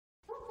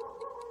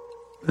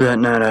That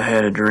night I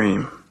had a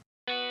dream.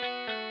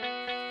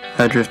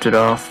 I drifted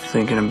off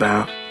thinking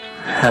about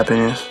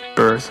happiness,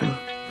 birth, and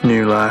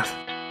new life.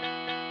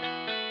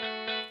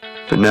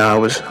 But now I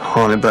was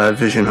haunted by a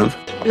vision of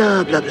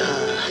blah, blah,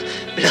 blah,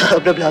 blah,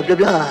 blah, blah, blah,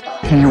 blah.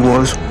 He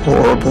was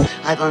horrible.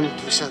 I want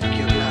to suck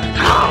your blood.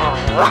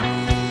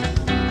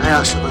 I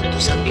also want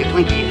to suck your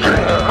Twinkie.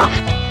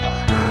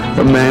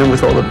 A man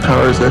with all the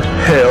powers of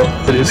hell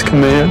at his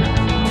command.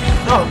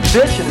 Oh,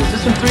 bitchin', is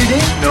this in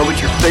 3D? No,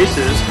 but your face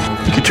is.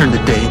 He could turn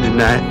the day into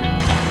night.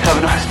 Have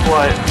a nice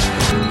flight.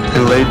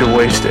 And laid to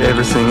waste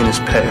everything in his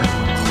path.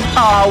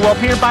 Oh, well,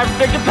 Peter Piper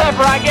picked a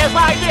pepper, I guess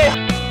I did.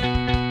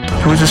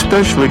 He was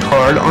especially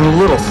hard on the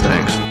little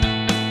things.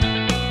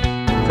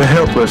 The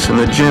helpless and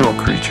the gentle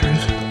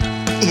creatures.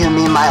 You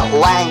mean my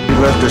wang? He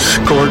left the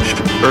scorched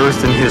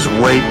earth in his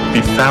wake,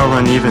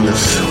 befouling even the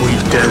sweet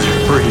desert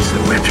breeze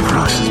that whipped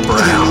across his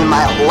brow. You mean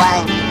my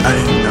wang? I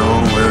didn't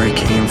know where he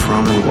came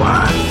from and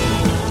why.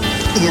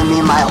 You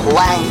mean my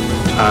wang?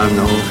 I don't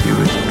know if he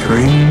was a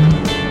dream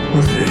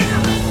or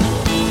vision.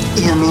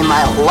 You mean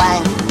my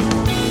wang?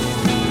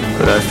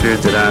 But I feared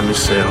that I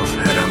myself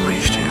had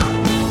unleashed him.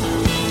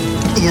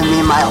 You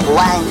mean my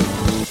wang?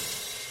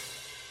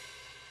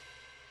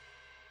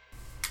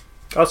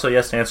 Also,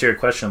 yes, to answer your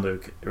question,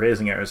 Luke,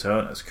 Raising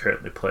Arizona is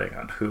currently playing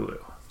on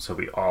Hulu, so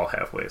we all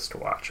have ways to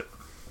watch it.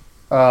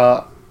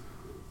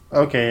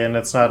 Okay, and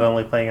it's not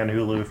only playing on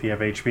Hulu if you have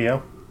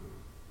HBO?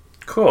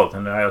 Cool,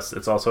 then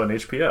it's also on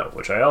HBO,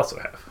 which I also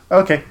have.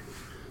 Okay.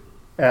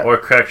 Or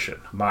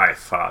correction, my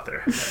father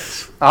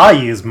has. I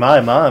use my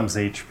mom's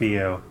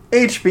HBO.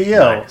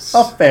 HBO, Nice.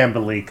 a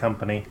family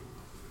company.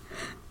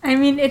 I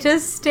mean, it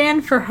does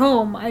stand for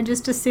home. I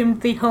just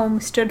assumed the home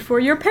stood for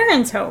your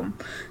parents' home.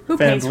 Who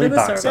pays Family for the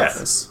box service?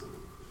 office.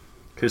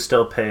 Who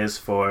still pays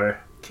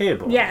for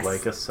cable, Yes.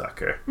 like a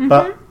sucker.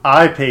 But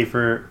I pay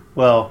for,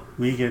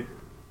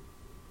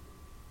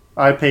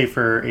 I pay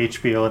for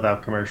HBO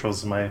without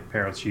commercials, and my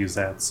parents use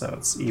that, so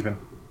it's even.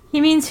 He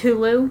means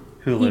Hulu.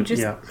 Hulu,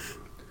 yeah.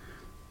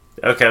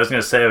 Okay, I was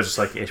going to say, I was just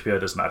like, HBO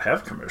does not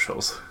have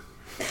commercials.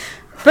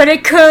 But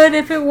it could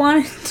if it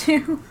wanted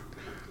to.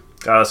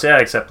 Oh, so yeah, I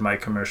accept my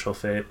commercial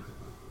fate.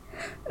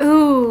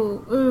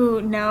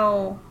 Ooh,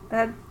 no.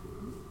 That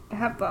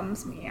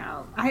bums me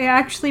out. I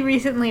actually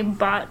recently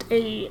bought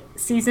a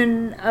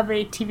season of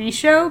a TV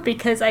show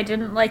because I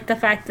didn't like the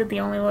fact that the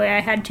only way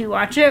I had to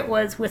watch it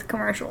was with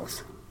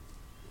commercials.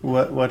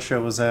 What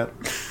show was that?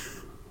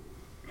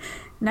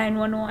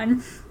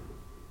 911.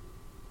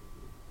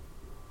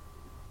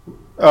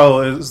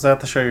 Oh, is that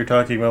the show you're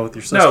talking about with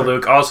your sister? No,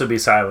 Luke, also be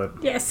silent.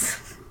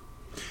 Yes.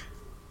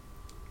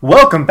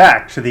 Welcome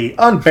back to the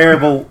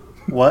unbearable...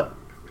 What?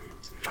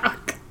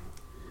 Fuck.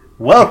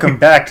 Welcome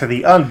back to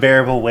the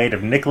unbearable weight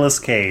of Nicolas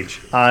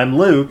Cage. I'm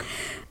Luke.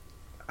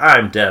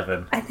 I'm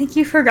Devin. I think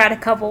you forgot a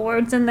couple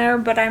words in there,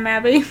 but I'm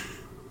Abby.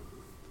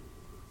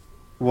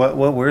 What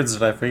words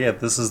did I forget?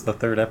 This is the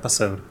third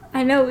episode.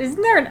 I know,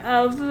 isn't there an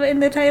of in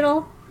the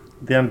title?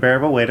 The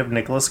unbearable weight of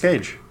Nicolas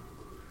Cage.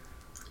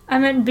 I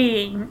meant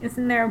being.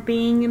 Isn't there a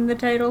being in the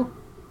title?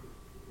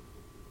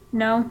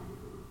 No?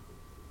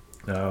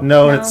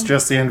 No, it's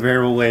just the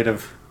unbearable weight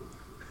of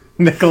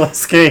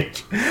Nicolas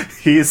Cage.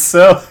 He's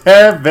so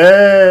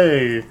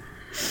heavy!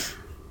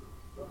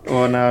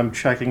 Oh, now I'm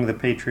checking the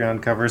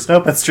Patreon covers.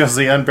 Nope, it's just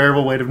the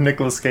unbearable weight of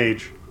Nicolas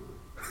Cage.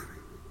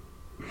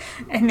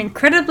 An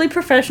incredibly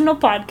professional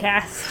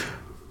podcast.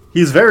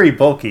 He's very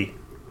bulky.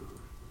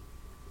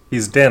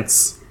 He's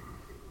dense.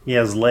 He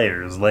has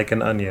layers, like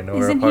an onion or a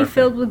Isn't he parfait.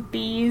 filled with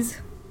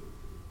bees?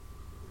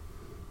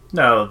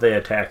 No, they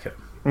attack him.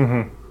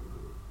 Mm-hmm.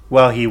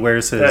 Well, he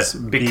wears his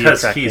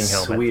because bee-attracting he's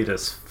helmet. sweet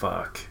as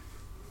fuck.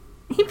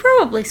 He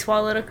probably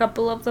swallowed a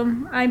couple of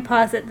them. I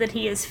posit that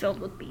he is filled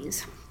with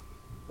bees.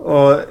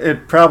 Well,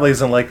 it probably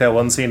isn't like that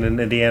one scene in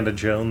Indiana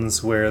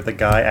Jones where the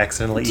guy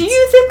accidentally Do eats...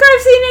 you think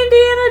I've seen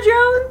Indiana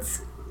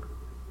Jones?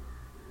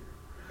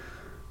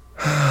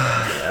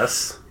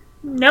 Yes.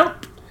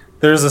 Nope.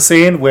 There's a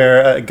scene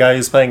where a guy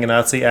who's playing a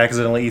Nazi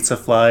accidentally eats a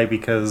fly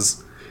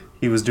because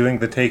he was doing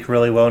the take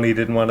really well and he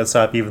didn't want to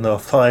stop even though a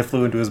fly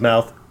flew into his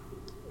mouth.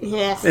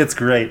 Yes. It's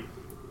great.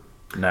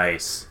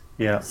 Nice.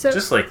 Yeah. So,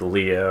 Just like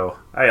Leo.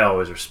 I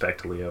always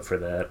respect Leo for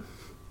that.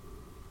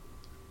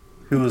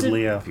 Who was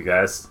Leo? You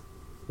guys.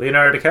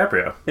 Leonardo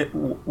DiCaprio.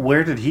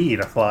 Where did he eat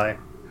a fly?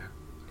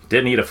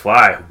 Didn't eat a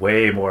fly.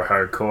 Way more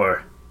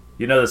hardcore.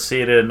 You know the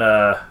scene in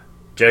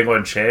Django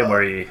Unchained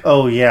where he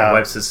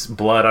wipes his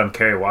blood on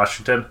Kerry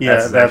Washington?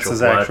 Yeah, that's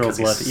his actual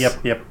blood.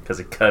 Yep. Because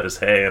he cut his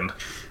hand.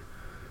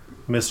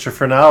 Mr.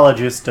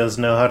 Phrenologist does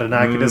know how to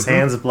not get his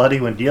hands bloody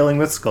when dealing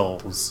with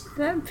skulls.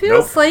 that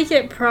feels like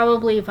it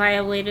probably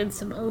violated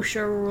some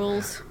OSHA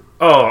rules.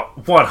 Oh,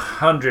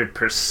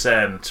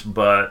 100%,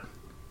 but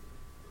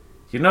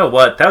you know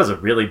what? That was a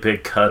really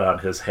big cut on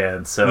his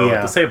hand, so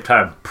at the same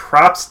time,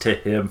 props to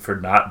him for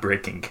not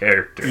breaking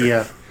character.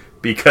 Yeah.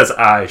 Because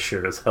I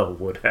sure as hell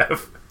would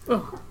have.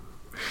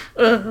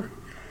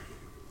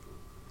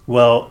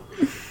 Well,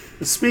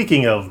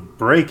 speaking of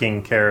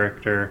breaking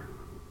character,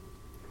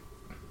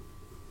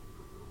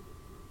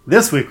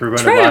 This week we're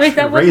going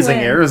to watch Raising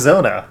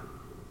Arizona.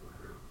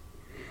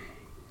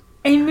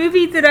 A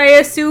movie that I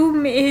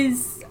assume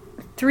is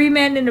Three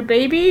Men and a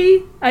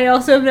Baby. I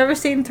also have never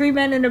seen Three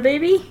Men and a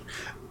Baby.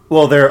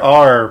 Well, there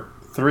are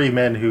three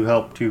men who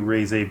help to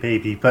raise a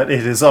baby, but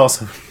it is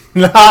also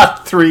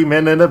not Three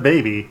Men and a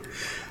Baby.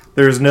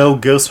 There's no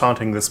ghost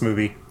haunting this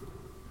movie.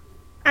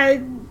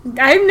 I've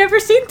never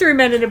seen Three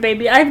Men and a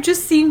Baby. I've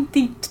just seen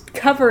the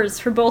covers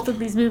for both of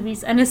these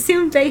movies and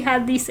assumed they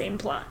had the same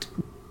plot.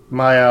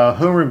 My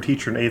homeroom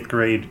teacher in 8th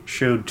grade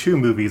showed two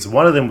movies.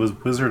 One of them was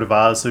Wizard of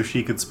Oz, so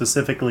she could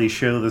specifically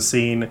show the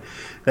scene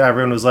that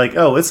everyone was like,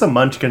 oh, it's a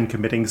munchkin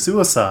committing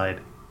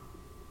suicide.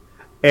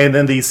 And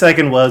then the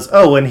second was,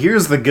 oh, and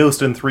here's the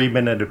ghost in 3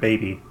 Men and a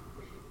Baby.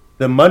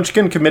 The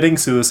munchkin committing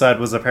suicide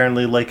was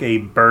apparently like a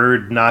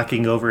bird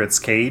knocking over its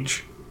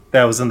cage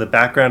that was in the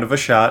background of a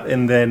shot,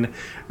 and then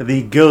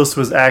the ghost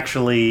was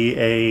actually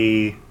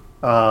a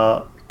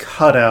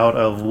cutout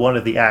of one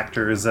of the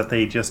actors that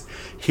they just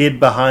hid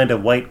behind a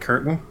white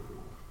curtain,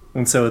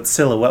 and so its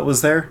silhouette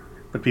was there,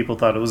 but people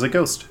thought it was a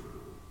ghost.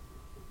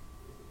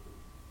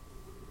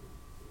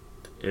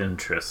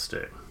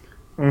 Interesting.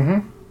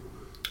 Mm-hmm.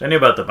 I knew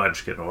about the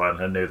Munchkin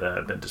one. I knew that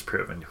had been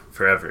disproven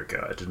forever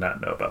ago. I did not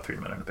know about 3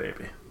 Men and a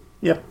Baby.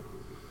 Yep.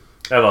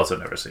 I've also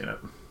never seen it.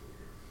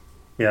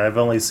 Yeah, I've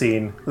only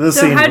seen the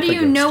scene. So how do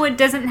you ghost. know it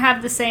doesn't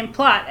have the same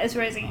plot as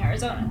Raising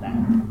Arizona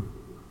then?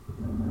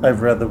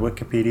 I've read the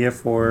Wikipedia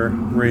for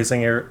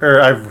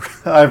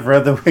I've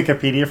read the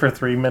Wikipedia for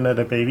 3 Men and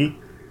a Baby.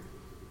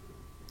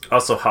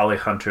 Also, Holly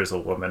Hunter's a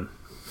woman.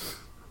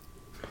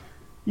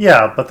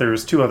 Yeah, but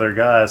there's two other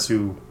guys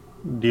who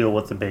deal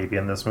with the baby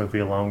in this movie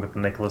along with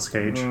Nicolas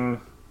Cage.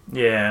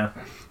 Yeah.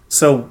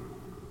 So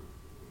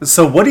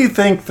what do you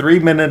think 3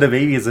 Men and a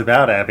Baby is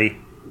about, Abby?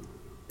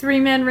 3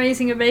 men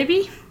raising a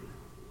baby?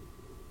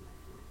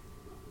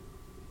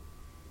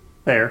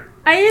 Fair.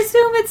 I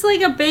assume it's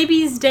like a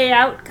baby's day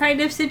out kind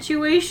of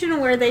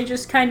situation where they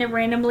just kind of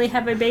randomly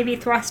have a baby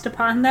thrust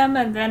upon them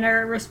and then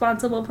are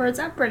responsible for its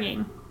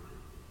upbringing.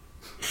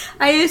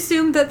 I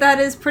assume that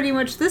is pretty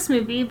much this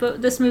movie,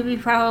 but this movie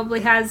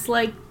probably has,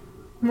 like,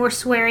 more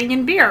swearing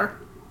and beer.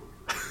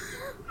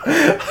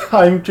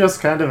 I'm just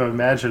kind of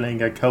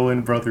imagining a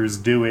Coen Brothers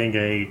doing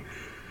a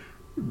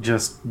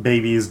just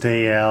Baby's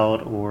Day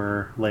Out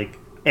or, like,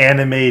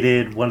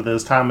 animated one of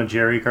those Tom and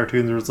Jerry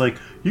cartoons where it's like,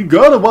 you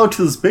gotta watch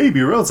this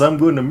baby or else I'm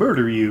going to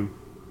murder you.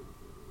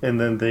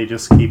 And then they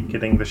just keep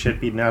getting the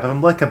shit beaten out of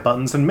them like a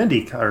Buttons and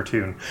Mindy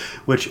cartoon.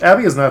 Which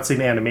Abby has not seen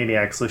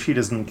Animaniacs, so she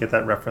doesn't get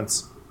that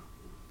reference.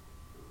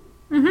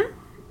 Mm-hmm.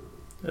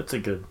 That's a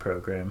good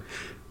program.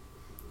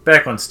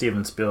 Back when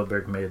Steven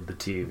Spielberg made the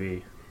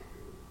TV.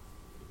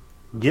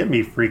 Get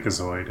me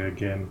Freakazoid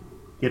again.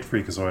 Get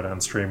Freakazoid on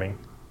streaming.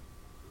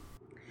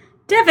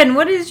 Devin,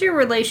 what is your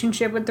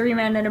relationship with 3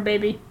 Men and a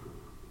Baby?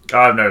 Oh,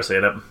 I've never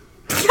seen it.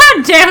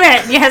 God damn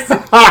it! Yes.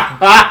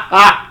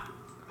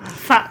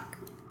 Fuck.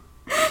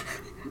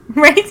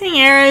 Raising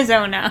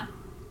Arizona.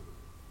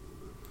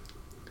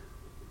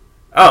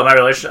 Oh, my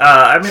relation.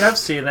 I mean, I've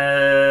seen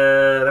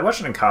it. I watched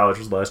it in college.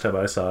 Was the last time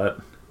I saw it.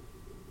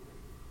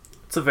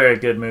 It's a very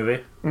good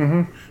movie.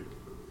 Mm-hmm.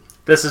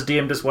 This is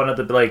deemed as one of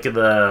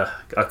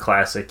a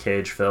classic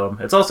Cage film.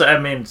 It's also, I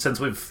mean, since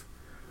we've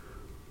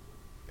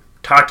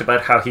talked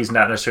about how he's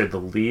not necessarily the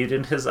lead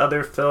in his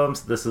other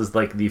films, this is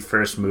like the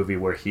first movie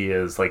where he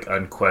is like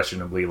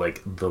unquestionably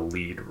like the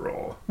lead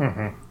role.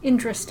 Mm-hmm.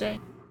 Interesting.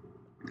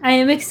 I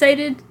am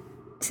excited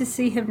to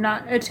see him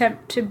not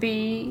attempt to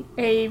be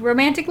a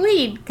romantic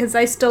lead, because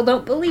I still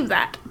don't believe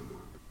that.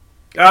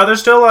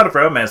 There's still a lot of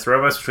romance. The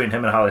romance between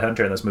him and Holly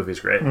Hunter in this movie is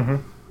great. Mm-hmm.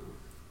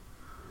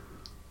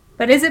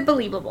 But is it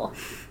believable?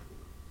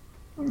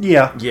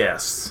 Yeah.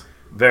 Yes.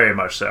 Very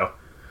much so.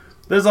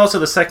 There's also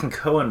the second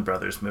Coen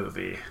Brothers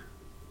movie.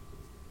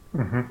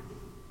 Mm-hmm.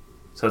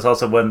 So it's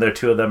also when the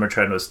two of them are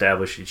trying to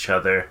establish each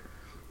other,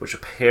 which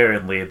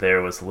apparently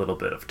there was a little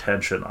bit of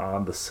tension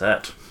on the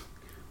set.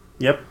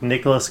 Yep,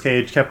 Nicolas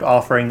Cage kept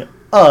offering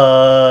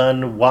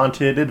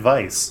unwanted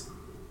advice.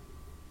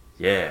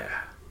 Yeah.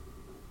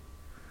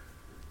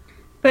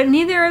 But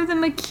neither of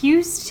them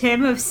accused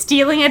him of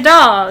stealing a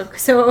dog,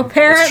 so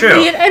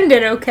apparently it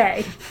ended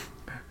okay.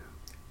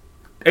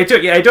 I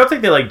don't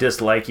think they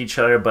dislike each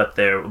other, but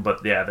there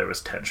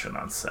was tension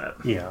on set.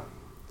 Yeah.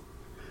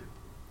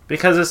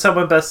 Because as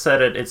someone best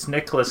said it, it's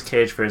Nicolas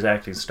Cage for his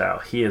acting style.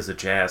 He is a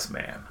jazz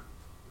man.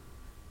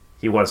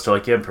 He wants to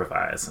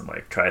improvise and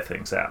try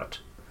things out.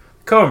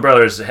 Coen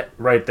Brothers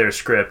write their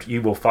script.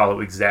 You will follow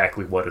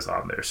exactly what is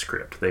on their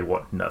script. They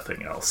want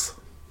nothing else.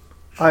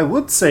 I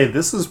would say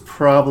this is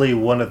probably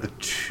one of the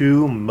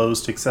two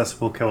most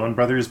accessible Coen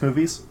Brothers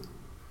movies.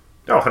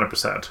 Oh,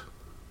 100%.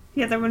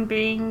 The other one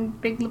being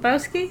Big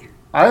Lebowski?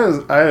 I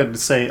would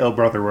say Oh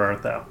Brother, Where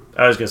Art Thou?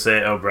 I was going to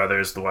say Oh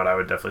Brothers, the one I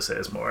would definitely say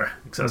is more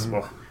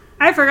accessible. Mm-hmm.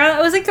 I forgot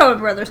it was a Coen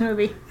Brothers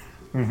movie.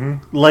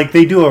 Mm-hmm.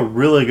 They do a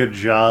really good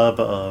job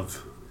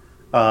of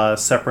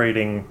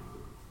separating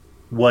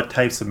what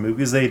types of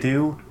movies they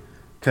do.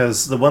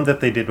 Because the one that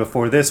they did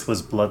before this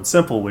was Blood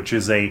Simple, which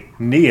is a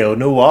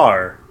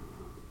neo-noir.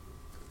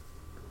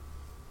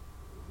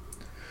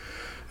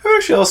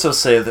 actually also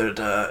say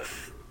that,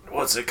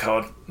 what's it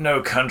called?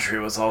 No Country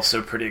was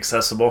also pretty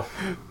accessible.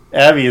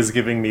 Abby is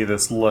giving me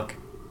this look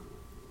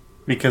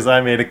because I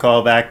made a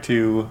call back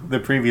to the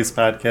previous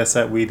podcast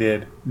that we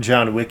did,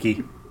 John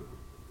Wiki.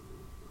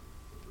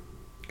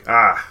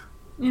 Ah.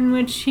 In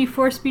which he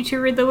forced me to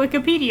read the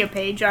Wikipedia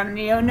page on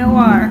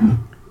neo-noir.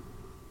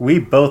 We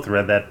both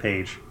read that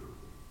page.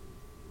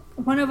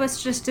 One of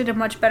us just did a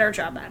much better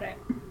job at it.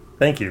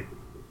 Thank you.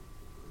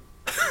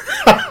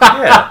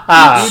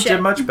 Yeah, you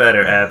did much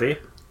better, Abby.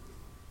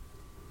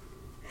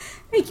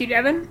 Thank you,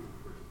 Devin.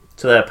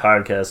 To that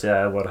podcast,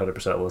 yeah, I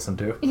 100% listened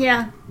to.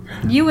 Yeah,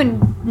 you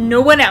and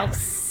no one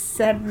else.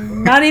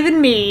 And not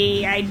even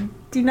me. I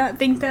do not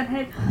think that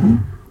had...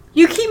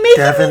 You keep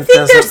making me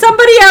think there's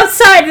somebody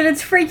outside and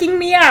it's freaking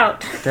me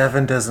out.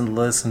 Devin doesn't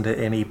listen to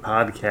any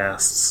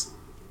podcasts.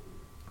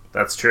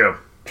 That's true.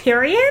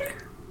 Period?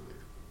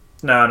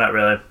 No, not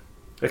really.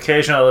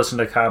 Occasionally I listen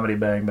to Comedy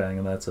Bang Bang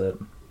and that's it.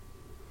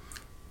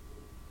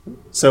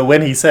 So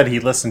when he said he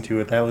listened to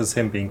it, that was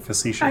him being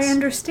facetious. I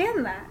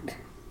understand that.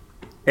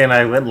 And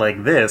I went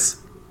like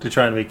this to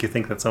try and make you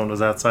think that someone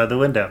was outside the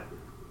window.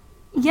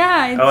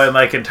 Yeah. Oh, and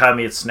Mike and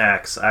Tommy Eat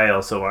Snacks. I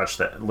also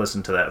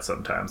listened to that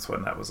sometimes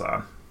when that was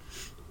on.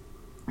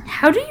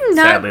 How do you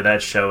not... Sadly,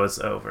 that show is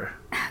over.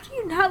 How do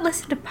you not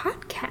listen to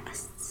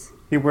podcasts?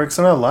 He works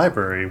in a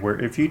library where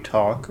if you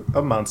talk,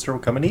 a monster will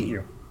come and eat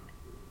you.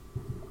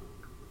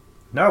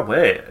 No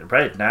way.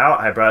 Right now,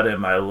 I brought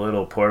in my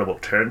little portable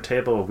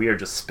turntable. We are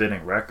just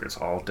spinning records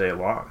all day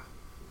long.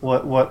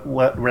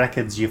 What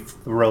records you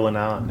throwing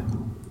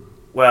on?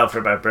 Well,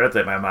 for my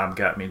birthday, my mom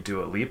got me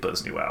Dua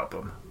Lipa's new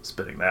album.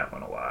 Spinning that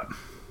one a lot.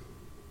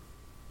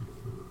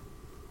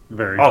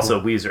 Very also,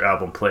 cool. Weezer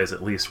album plays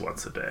at least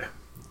once a day.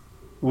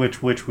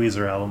 Which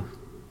Weezer album?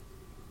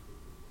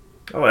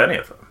 Oh, any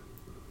of them.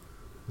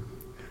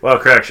 Well,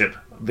 correction.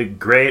 The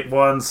great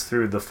ones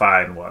through the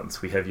fine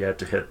ones. We have yet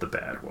to hit the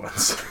bad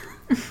ones.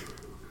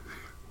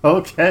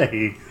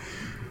 Okay.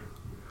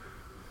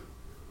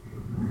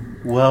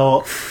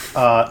 Well,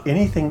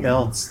 anything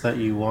else that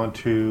you want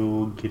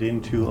to get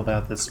into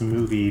about this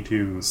movie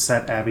to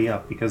set Abby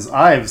up? Because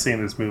I've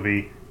seen this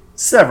movie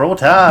several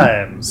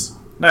times.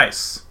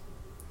 Nice.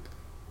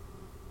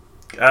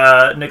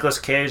 Nicolas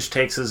Cage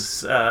takes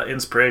his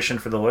inspiration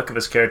for the look of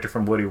his character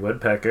from Woody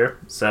Woodpecker,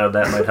 so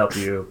that might help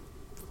you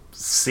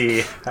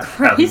see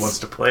how he wants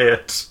to play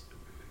it.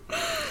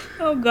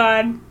 Oh,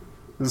 God.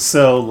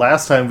 So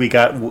last time we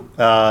got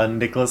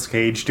Nicolas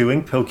Cage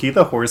doing Pokey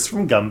the horse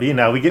from Gumby, and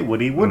now we get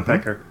Woody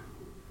Woodpecker.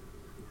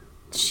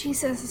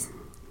 Jesus.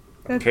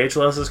 Cage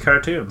loves his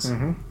cartoons.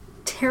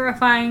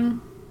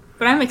 Terrifying.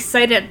 But I'm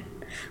excited.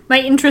 My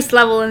interest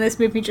level in this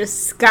movie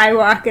just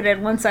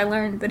skyrocketed once I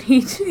learned that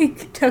he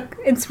took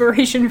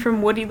inspiration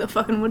from Woody the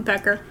fucking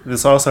Woodpecker.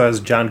 This also has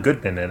John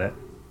Goodman in it.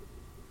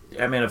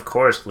 I mean, of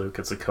course, Luke.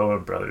 It's a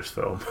Coen Brothers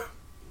film.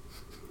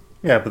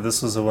 Yeah, but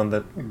this was the one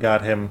that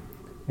got him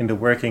into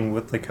working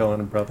with the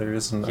Coen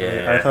Brothers, and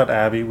Yeah. I thought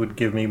Abby would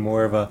give me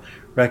more of a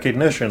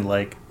recognition,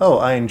 like, oh,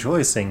 I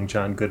enjoy seeing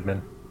John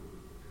Goodman.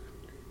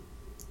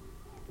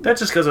 That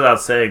just goes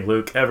without saying,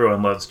 Luke.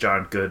 Everyone loves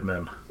John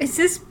Goodman. Is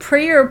this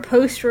pre or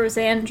post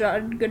Roseanne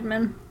John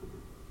Goodman?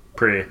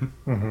 Pre.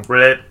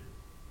 Right?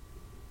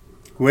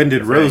 When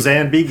did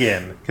Roseanne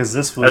begin? Because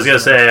this was... I was going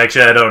to say,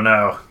 actually, I don't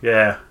know.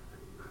 Yeah.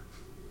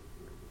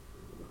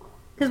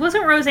 Because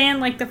wasn't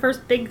Roseanne like the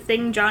first big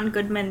thing John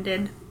Goodman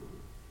did?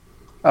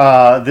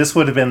 This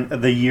would have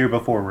been the year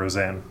before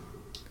Roseanne.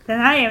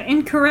 Then I am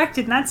incorrect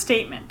in that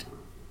statement.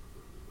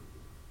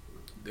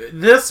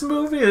 This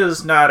movie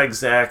is not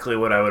exactly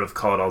what I would have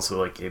called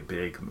also like a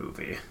big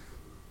movie.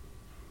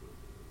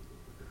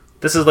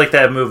 This is like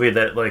that movie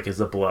that like is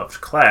a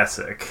beloved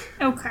classic.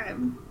 Okay.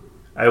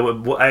 I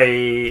don't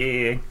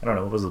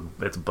know, what was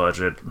its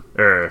budget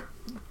or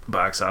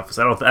box office?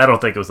 I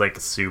don't think it was like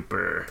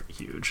super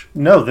huge.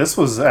 No, this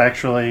was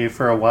actually,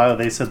 for a while,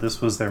 they said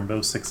this was their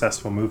most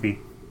successful movie.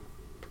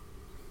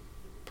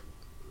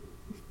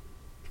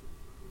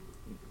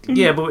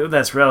 Yeah, but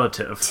that's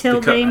relative.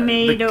 Till they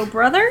made Oh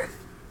Brother?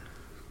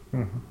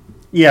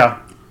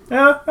 Yeah.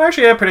 Yeah,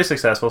 actually, yeah, pretty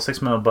successful.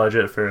 $6 million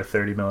budget for a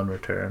 $30 million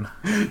return.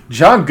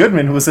 John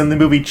Goodman was in the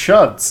movie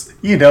CHUDs.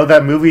 You know,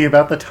 that movie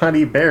about the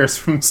tiny bears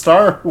from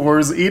Star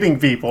Wars eating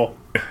people.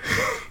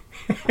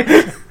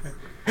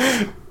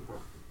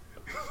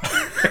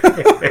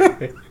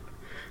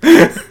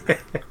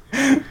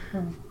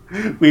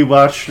 We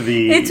watched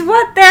the... It's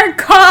what they're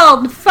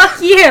called! Fuck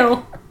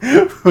you!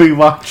 We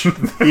watched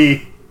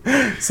the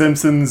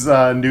Simpsons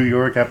New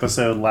York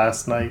episode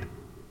last night.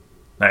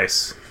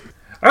 Nice.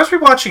 I was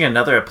rewatching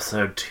another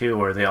episode, too,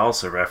 where they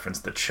also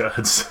referenced the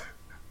Chuds.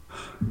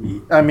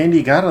 I mean,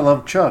 you gotta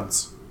love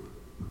CHUDs.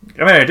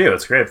 I mean, I do.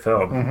 It's a great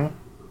film. Mm-hmm.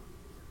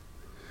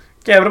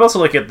 Yeah, but I'm also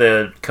looking at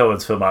the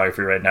Coen's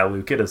filmography right now,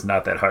 Luke. It is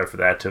not that hard for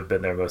that to have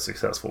been their most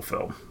successful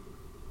film.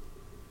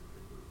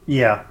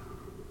 Yeah.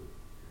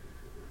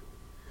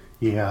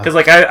 Yeah. Because,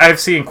 like, I've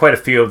seen quite a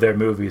few of their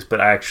movies,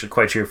 but I actually,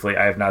 quite cheerfully,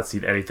 I have not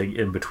seen anything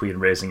in between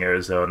Raising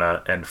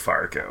Arizona and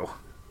Fargo.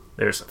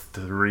 There's a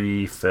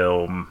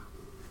 3-film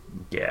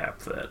gap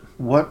that...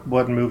 What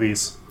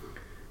movies?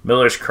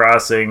 Miller's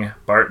Crossing,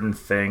 Barton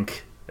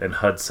Fink, and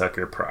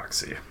Hudsucker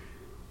Proxy.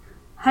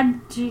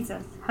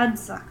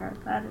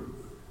 Hudsucker. That is...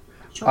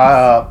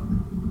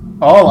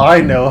 all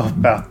I know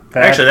about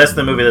that... Actually, that's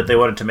the movie that they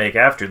wanted to make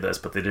after this,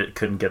 but they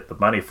couldn't get the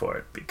money for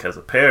it, because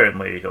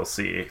apparently you'll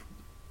see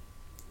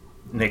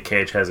Nick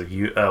Cage has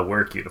a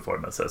work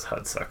uniform that says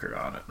Hudsucker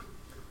on it.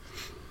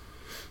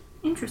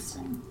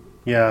 Interesting.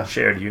 Yeah.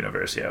 Shared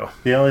universe, yo.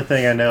 The only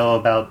thing I know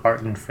about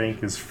Barton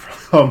Fink is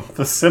from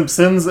The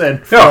Simpsons and...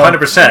 No,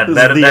 100%.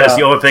 That is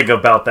the only thing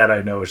about that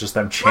I know is just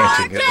them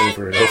chanting it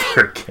over and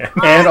over again.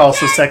 And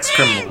also Sex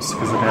Criminals,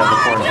 because it had the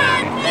porn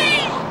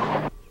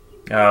parody.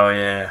 Oh,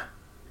 yeah.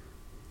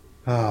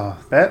 Oh,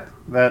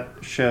 that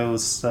show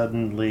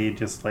suddenly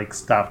just, like,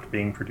 stopped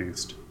being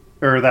produced.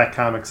 Or that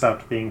comic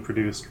stopped being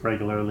produced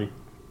regularly.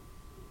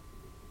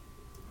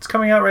 It's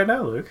coming out right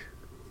now, Luke.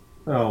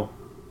 Oh.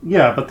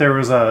 Yeah, but there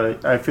was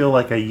I feel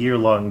like a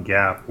year-long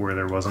gap where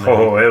there wasn't any.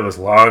 It was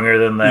longer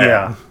than that.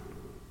 Yeah.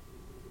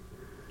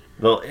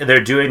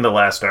 They're doing the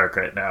last arc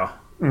right now.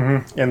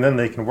 Mm-hmm. And then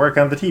they can work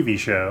on the TV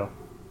show.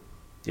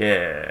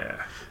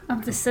 Yeah.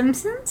 Of The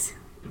Simpsons?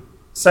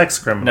 Sex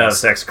Criminals. No,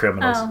 Sex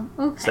Criminals. Oh,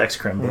 okay. Sex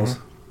Criminals.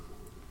 Mm-hmm.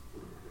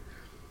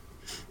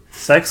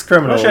 Sex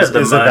Criminals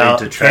is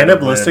about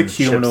cannibalistic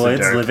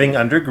humanoids living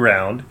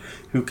underground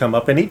who come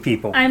up and eat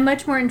people. I'm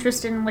much more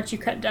interested in what you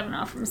cut Devin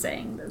off from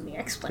saying than the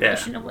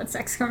explanation of what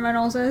Sex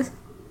Criminals is.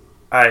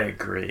 I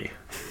agree.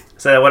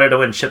 So I wanted to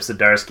win Chip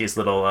Zdarsky's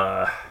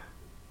little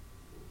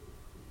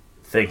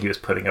thing he was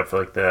putting up for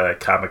like the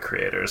comic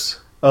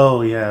creators.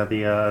 Oh yeah,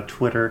 the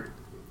Twitter.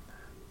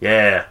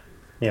 Yeah.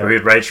 Where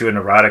he'd write you an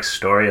erotic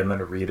story and then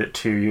read it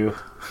to you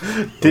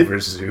over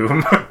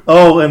Zoom.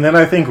 Oh, and then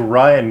I think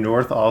Ryan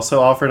North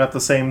also offered up the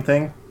same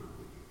thing.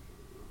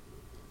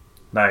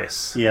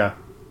 Nice. Yeah.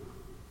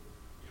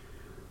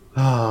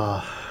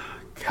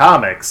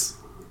 Comics.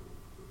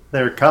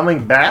 They're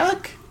coming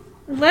back?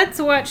 Let's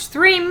watch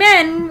 3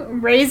 men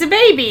raise a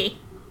baby.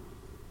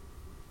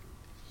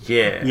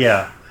 Yeah.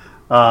 Yeah.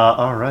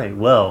 Alright,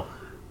 well.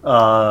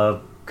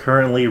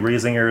 Currently,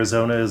 Raising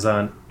Arizona is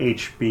on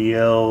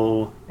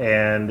HBO,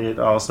 and it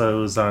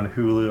also is on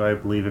Hulu, I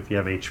believe, if you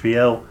have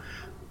HBO.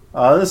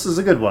 This is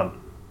a good one.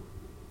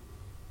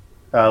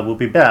 We'll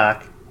be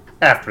back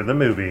after the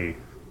movie.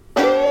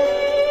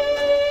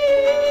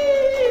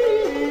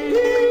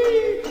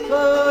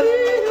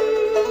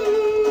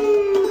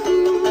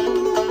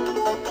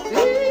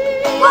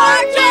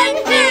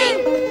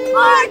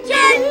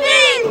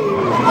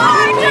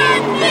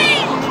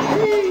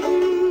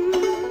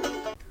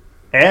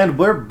 And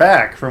we're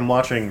back from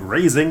watching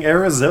Raising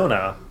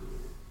Arizona,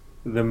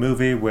 the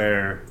movie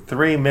where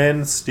 3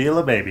 men steal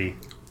a baby.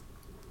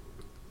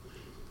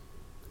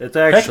 It's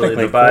actually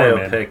the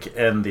biopic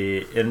and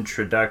the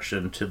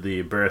introduction to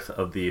the birth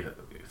of the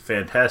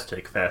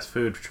fantastic fast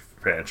food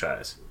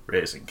franchise,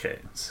 Raising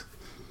Cane's.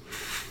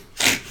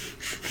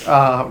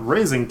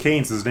 Raising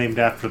Cane's is named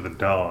after the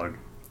dog,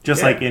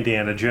 just like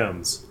Indiana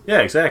Jones. Yeah,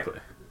 exactly.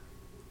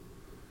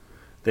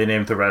 They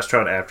named the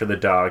restaurant after the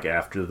dog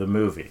after the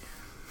movie.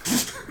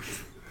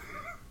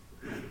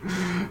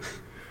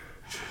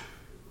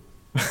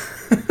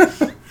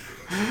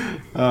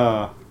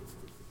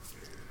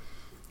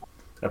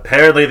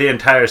 Apparently the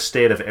entire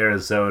state of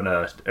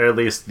Arizona, or at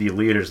least the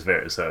leaders of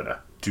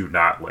Arizona, do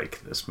not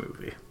like this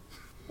movie.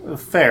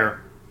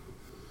 Fair.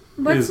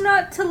 What's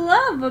not to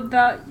love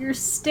about your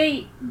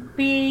state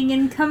being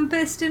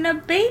encompassed in a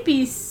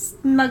baby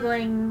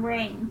smuggling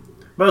ring?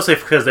 Mostly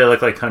because they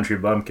look like country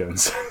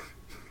bumpkins.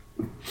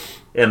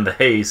 And the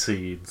hay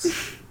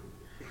seeds.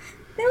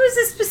 There was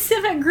a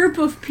specific group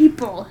of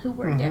people who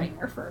were getting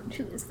referred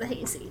to as the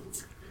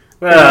hayseeds.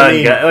 Well,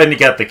 you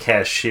got the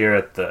cashier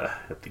at the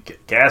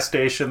gas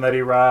station that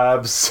he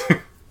robs.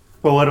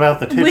 Well, what about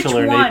the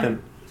titular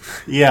Nathan?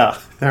 Yeah,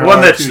 the one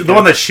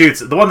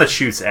that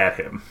shoots at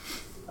him.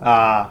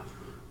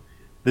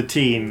 The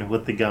teen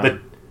with the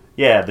gun.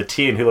 The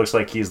teen who looks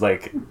like he's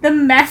like the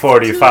meth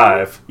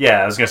 45. Teen?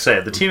 Yeah, I was gonna say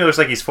the teen who looks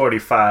like he's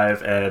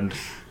 45 and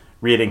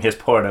reading his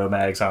porno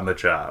mags on the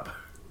job.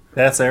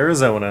 That's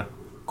Arizona.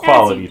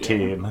 Quality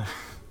teen.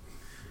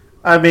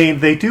 I mean,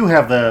 they do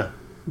have the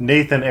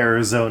Nathan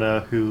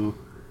Arizona, who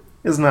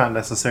is not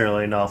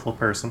necessarily an awful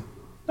person.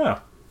 No.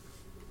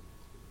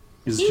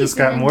 He's just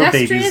got more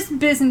babies. He's an industrious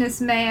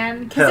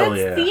businessman, because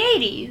it's the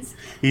 80s.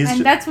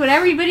 And that's what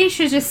everybody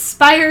should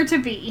aspire to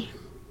be.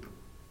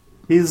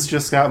 He's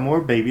just got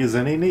more babies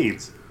than he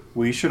needs.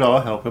 We should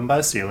all help him by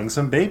stealing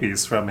some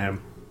babies from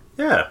him.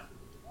 Yeah.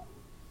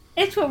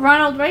 It's what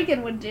Ronald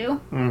Reagan would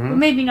do, but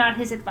maybe not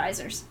his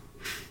advisors.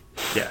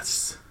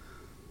 Yes.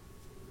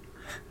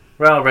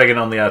 Ronald Reagan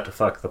only out to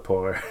fuck the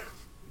poor.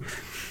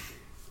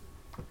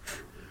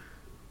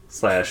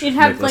 /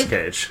 Nicolas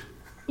Cage.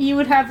 You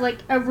would have like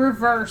a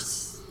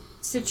reverse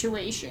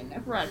situation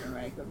if Ronald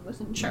Reagan was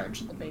in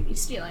charge of the baby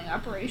stealing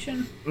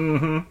operation.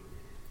 Mm-hmm.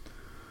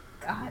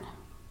 God.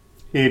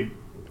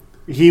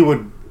 He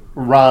would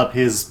rob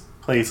his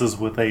places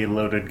with a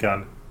loaded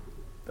gun.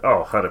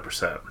 Oh,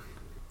 100%.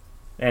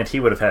 And he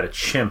would have had a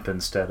chimp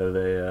instead of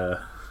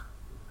a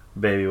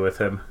baby with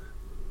him.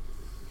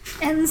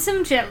 And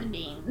some jelly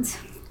beans.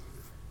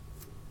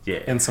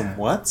 Yeah. And some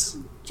what?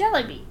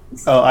 Jelly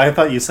beans. Oh, I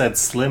thought you said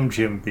Slim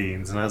Jim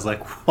beans, and I was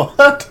like,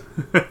 what?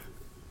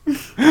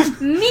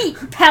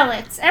 Meat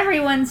pellets,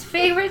 everyone's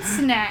favorite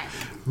snack.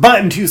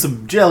 Bite into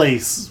some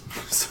jellies,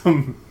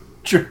 some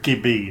jerky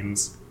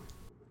beans.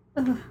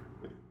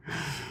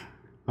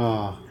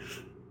 Oh.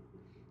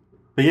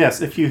 But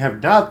yes, if you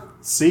have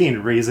not seen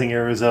Raising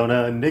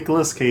Arizona,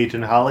 Nicolas Cage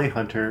and Holly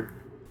Hunter.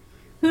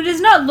 Who does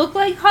not look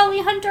like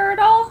Holly Hunter at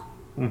all?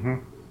 Mm-hmm.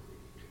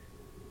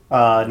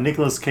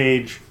 Nicolas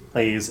Cage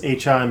plays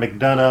H.I.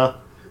 McDonough,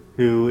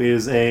 who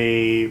is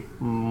a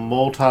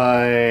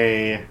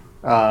robbing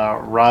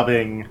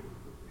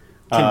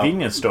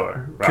Convenience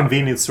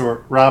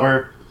store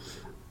robber.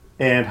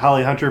 And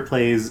Holly Hunter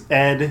plays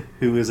Ed,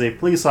 who is a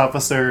police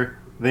officer.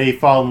 They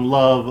fall in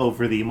love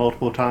over the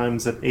multiple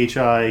times that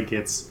H.I.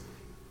 gets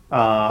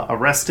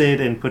arrested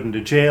and put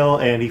into jail,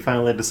 and he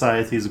finally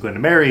decides he's going to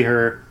marry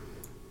her.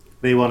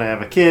 They want to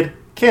have a kid,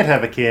 can't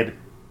have a kid.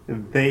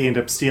 They end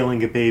up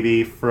stealing a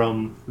baby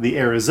from the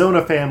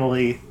Arizona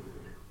family,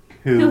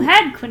 who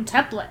had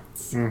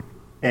quintuplets.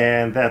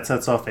 And that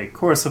sets off a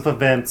course of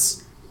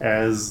events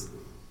as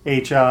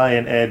H.I.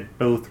 and Ed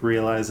both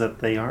realize that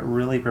they aren't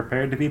really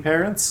prepared to be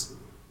parents,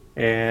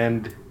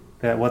 and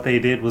that what they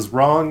did was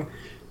wrong.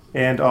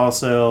 And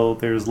also,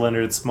 there's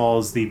Leonard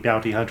Smalls, the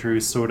bounty hunter,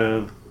 who's sort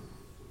of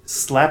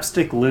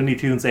slapstick Looney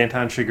Tunes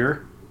Anton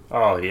Chigurh.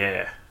 Oh,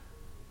 yeah.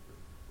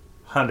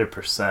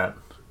 100%.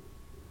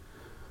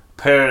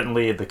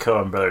 Apparently, the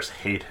Coen Brothers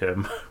hate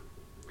him.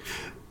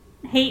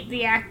 Hate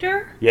the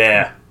actor?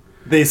 Yeah.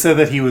 They said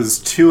that he was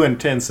too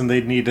intense and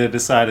they'd need to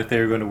decide if they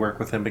were going to work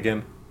with him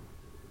again.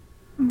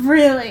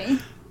 Really?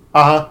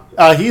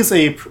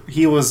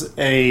 He was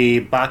a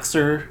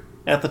boxer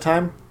at the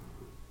time,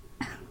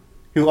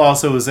 who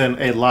also was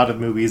in a lot of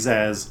movies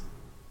as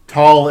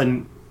tall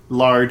and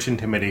large,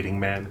 intimidating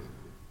man.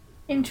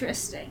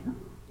 Interesting.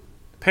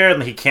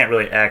 Apparently he can't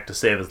really act to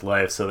save his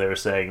life, so they were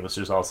saying it was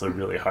just also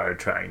really hard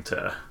trying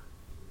to...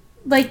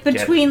 Like,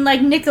 between,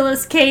 like,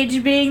 Nicolas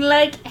Cage being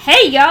like,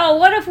 hey, y'all,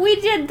 what if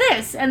we did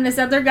this? And this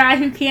other guy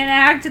who can't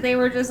act, they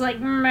were just like,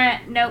 meh,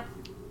 nope.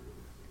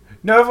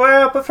 No,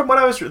 well, but from what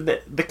I was...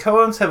 The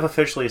Coens have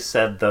officially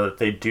said, though,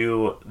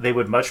 that they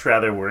would much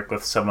rather work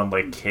with someone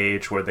like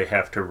Cage where they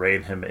have to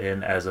rein him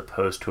in as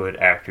opposed to an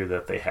actor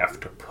that they have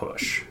to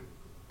push.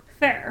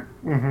 Fair.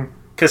 Mm-hmm.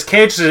 Because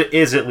Cage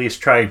is at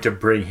least trying to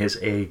bring his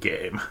A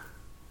game.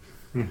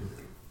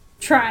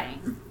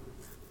 Trying.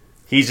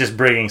 He's just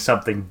bringing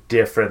something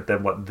different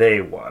than what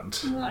they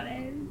want.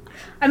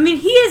 I mean,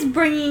 he is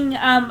bringing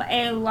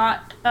a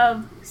lot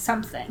of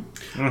something.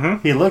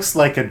 Mm-hmm. He looks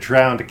like a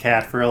drowned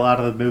cat for a lot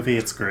of the movie.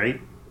 It's great.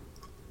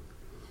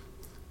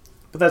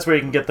 But that's where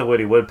you can get the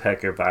Woody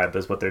Woodpecker vibe,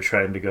 is what they're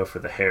trying to go for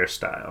the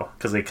hairstyle.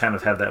 Because they kind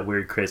of have that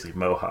weird, crazy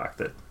mohawk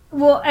that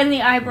and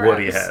the eyebrows,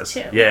 Woody has.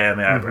 too. Yeah,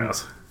 and the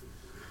eyebrows.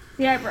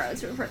 The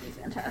eyebrows were pretty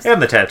fantastic.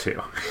 And the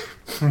tattoo.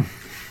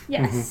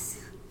 Yes.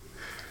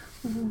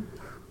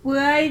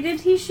 Why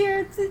did he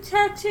share the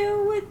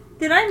tattoo with...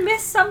 Did I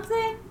miss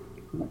something?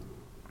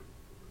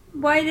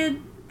 Why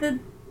did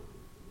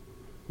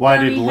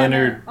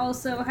Leonard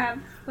also have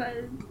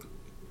a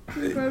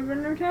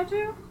Roadrunner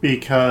tattoo?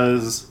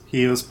 Because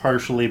he was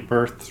partially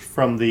birthed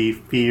from the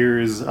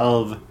fears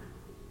of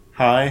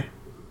High.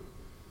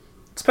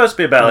 It's supposed to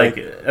be about like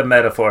a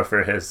metaphor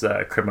for his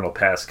criminal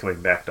past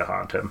coming back to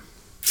haunt him.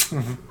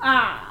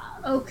 Ah,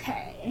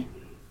 okay.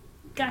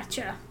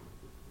 Gotcha.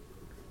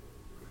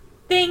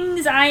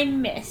 Things I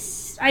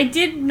missed. I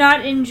did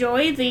not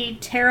enjoy the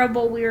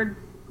terrible, weird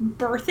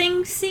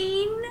birthing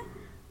scene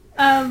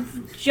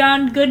of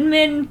John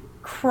Goodman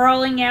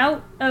crawling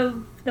out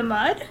of the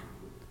mud.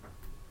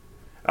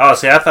 Oh,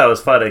 see, I thought it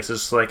was funny. It's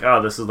just like,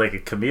 oh, this is like a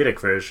comedic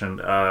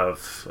version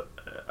of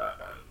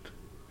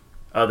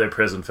other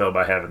prison film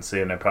I haven't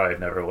seen and probably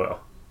never will.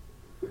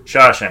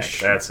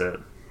 Shawshank, that's it.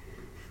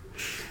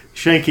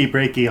 Shanky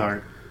Breaky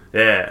Heart.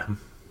 Yeah.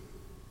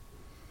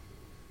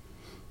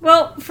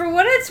 Well, for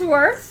what it's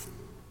worth,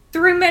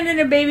 3 Men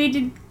and a Baby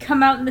did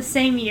come out in the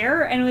same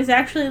year and was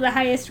actually the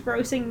highest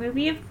grossing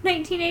movie of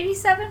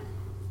 1987.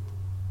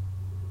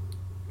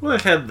 Well,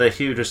 it had the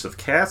hugest of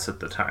cats at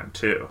the time,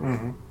 too.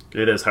 Mm-hmm.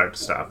 It is hard to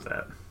stop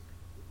that.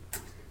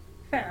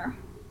 Fair.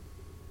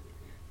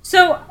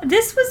 So,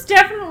 this was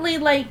definitely,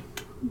 like,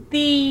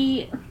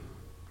 the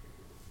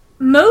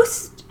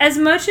most, as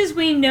much as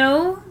we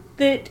know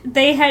that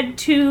they had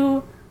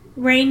to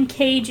rein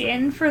Cage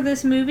in for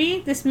this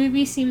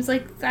movie seems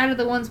like, out of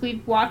the ones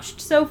we've watched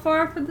so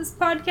far for this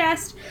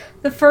podcast,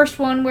 the first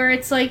one where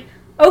it's like,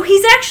 oh,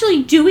 he's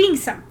actually doing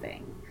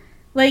something.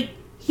 Like,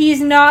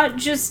 he's not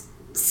just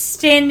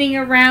standing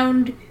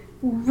around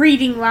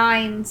reading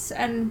lines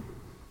and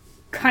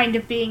kind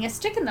of being a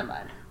stick in the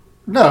mud.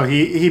 No,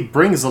 he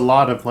brings a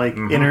lot of, like,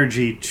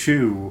 energy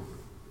to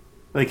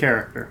the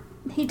character.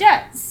 He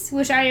does,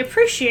 which I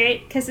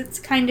appreciate, because it's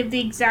kind of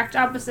the exact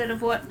opposite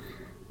of what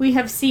we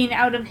have seen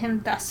out of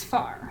him thus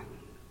far.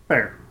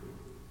 Fair.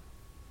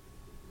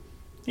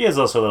 He is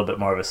also a little bit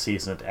more of a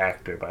seasoned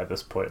actor by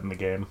this point in the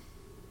game.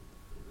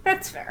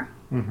 That's fair.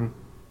 Mm-hmm.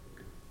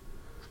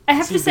 I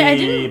have to say, I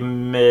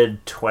didn't...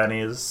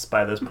 mid-20s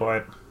by this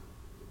point.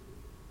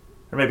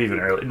 Or maybe even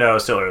early. No,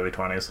 still early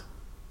 20s.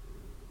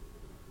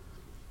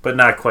 But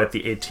not quite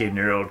the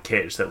 18-year-old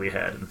Cage that we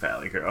had in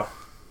Valley Girl.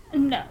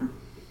 No.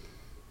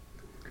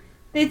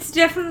 It's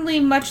definitely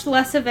much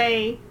less of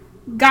a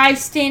guy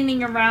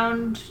standing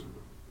around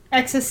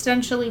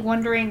existentially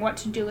wondering what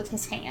to do with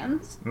his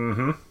hands.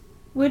 Mm-hmm.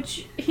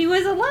 Which he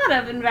was a lot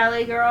of in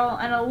Valley Girl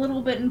and a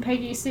little bit in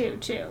Peggy Sue,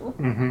 too.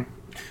 Mm-hmm.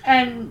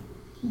 And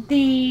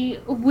the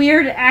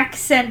weird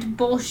accent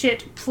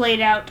bullshit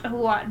played out a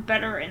lot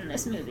better in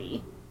this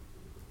movie.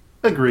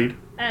 Agreed.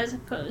 As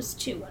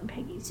opposed to when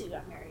Peggy Sue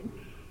got married.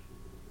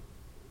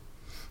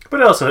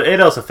 But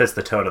it also fits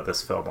the tone of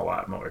this film a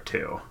lot more,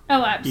 too.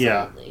 Oh,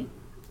 absolutely.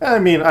 Yeah. I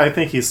mean, I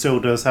think he still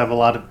does have a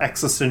lot of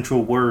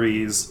existential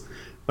worries,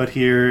 but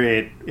here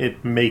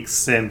it makes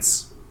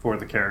sense for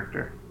the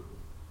character.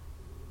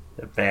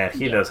 Man,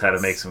 he knows how to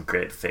make some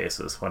great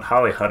faces. When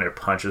Holly Hunter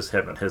punches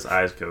him and his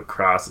eyes go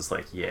cross, it's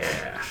like,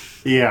 yeah.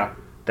 Yeah.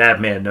 That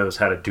man knows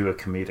how to do a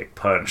comedic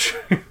punch.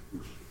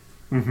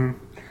 Mm-hmm.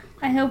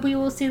 I hope we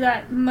will see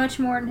that much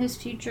more in his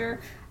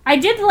future. I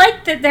did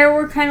like that there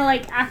were kind of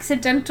like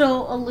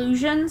accidental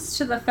allusions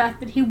to the fact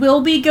that he will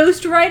be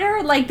Ghost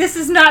Rider. Like, this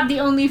is not the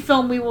only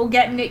film we will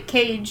get Nick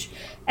Cage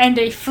and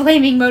a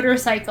flaming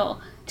motorcycle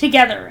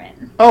together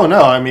in. Oh,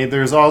 no. I mean,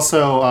 there's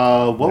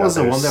also, what was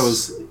the one that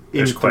was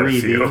in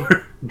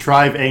 3D?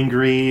 Drive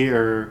Angry,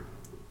 or...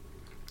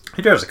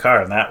 He drives a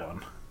car in that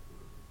one.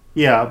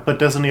 Yeah, but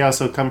doesn't he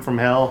also come from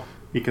hell?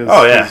 Because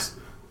oh, yeah.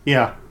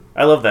 Yeah.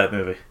 I love that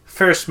movie.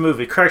 First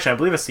movie, correction, I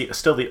believe it's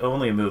still the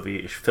only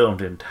movie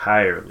filmed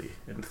entirely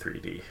in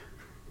 3D.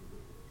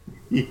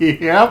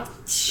 Yep.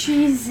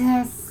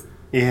 Jesus.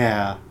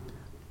 Yeah.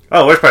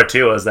 Oh, worst part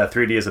too is that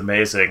 3D is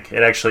amazing.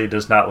 It actually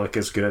does not look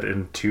as good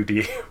in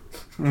 2D.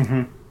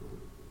 Mm-hmm.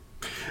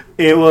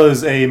 It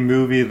was a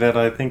movie that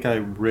I think I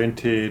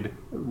rented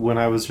when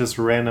I was just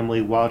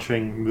randomly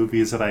watching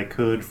movies that I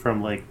could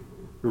from, like,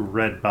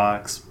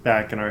 Redbox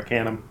back in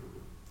Arcanum.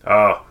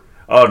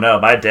 Oh no,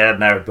 my dad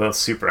and I were both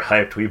super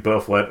hyped. We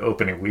both went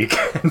opening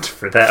weekend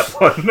for that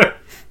one.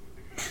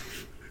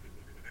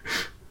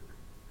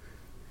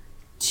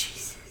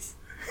 Jesus.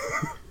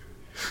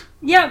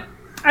 Yeah,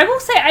 I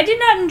will say, I did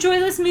not enjoy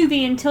this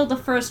movie until the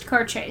first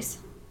car chase.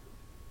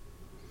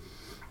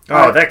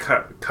 Oh, that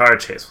car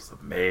chase was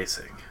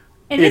amazing.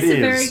 It is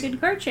a very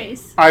good car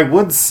chase. I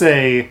would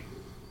say,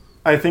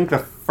 I think the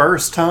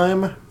first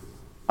time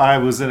I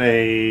was at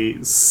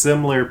a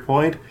similar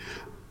point.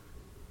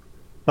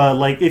 But,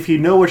 like, if you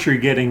know what you're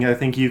getting, I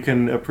think you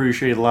can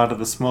appreciate a lot of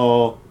the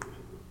small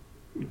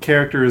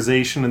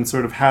characterization and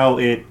sort of how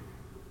it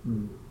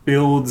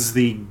builds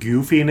the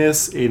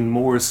goofiness in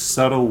more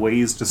subtle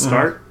ways to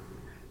start.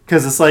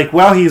 Because it's like,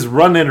 while he's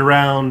running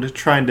around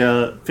trying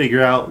to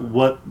figure out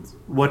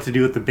what to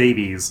do with the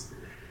babies,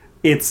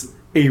 it's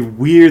a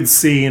weird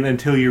scene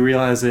until you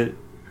realize it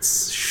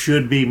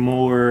should be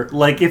more...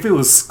 Like, if it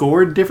was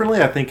scored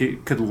differently, I think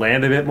it could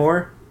land a bit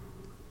more.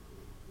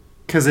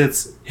 Because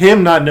it's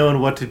him not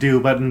knowing what to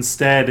do, but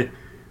instead,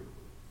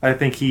 I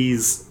think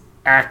he's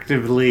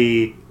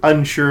actively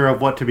unsure of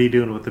what to be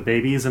doing with the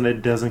babies, and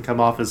it doesn't come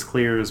off as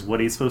clear as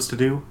what he's supposed to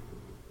do.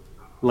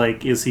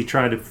 Like, is he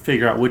trying to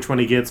figure out which one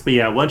he gets? But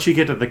yeah, once you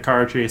get to the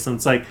car chase, and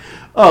it's like,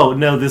 oh,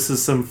 no, this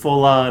is some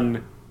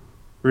full-on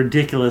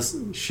ridiculous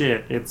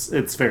shit.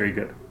 It's very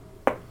good.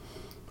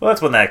 Well,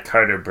 that's when that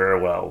Carter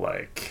Burwell,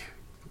 like,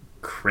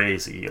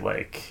 crazy,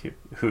 like,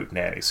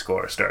 hootenanny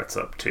score starts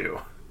up, too.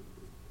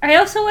 I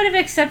also would have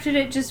accepted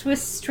it just with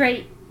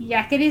straight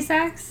yakety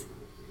sax.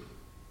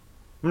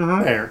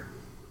 Mm-hmm. There.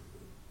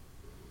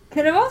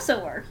 Could have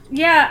also worked.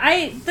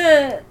 Yeah,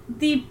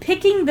 the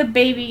picking the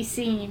baby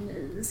scene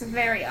is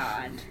very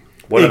odd.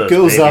 One of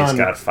those babies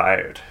got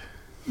fired.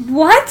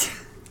 What?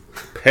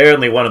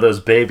 Apparently one of those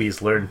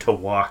babies learned to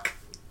walk.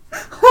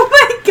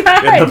 Oh my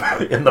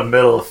god! In the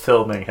middle of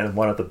filming, and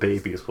one of the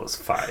babies was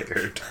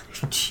fired.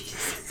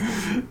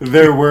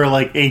 There were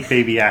like 8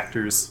 baby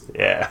actors.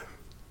 Yeah.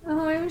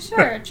 Oh, I'm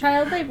sure.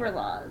 Child labor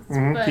laws.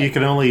 Mm-hmm. But... You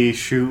could only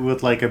shoot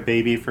with like a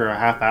baby for a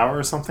half hour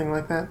or something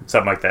like that?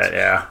 Something like that,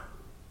 yeah.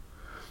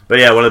 But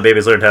yeah, one of the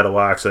babies learned how to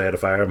walk, so they had to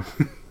fire him.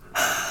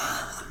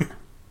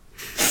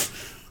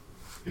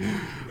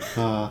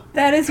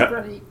 That is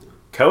great.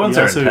 Coens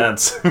are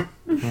intense.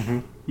 Mm-hmm.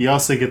 You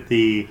also get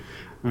the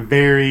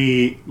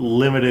very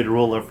limited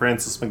role of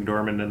Frances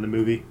McDormand in the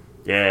movie.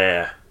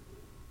 Yeah.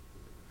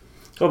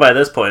 Well, by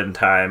this point in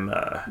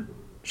time,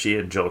 she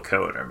and Joel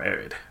Coen are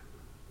married.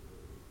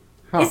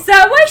 Huh. Is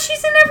that why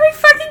she's in every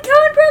fucking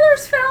Coen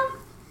Brothers film?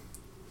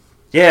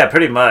 Yeah,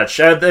 pretty much.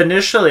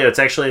 Initially,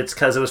 it's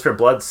because it was for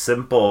Blood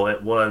Simple.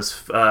 It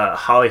was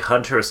Holly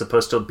Hunter was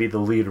supposed to be the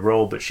lead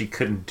role, but she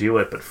couldn't do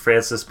it. But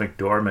Frances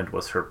McDormand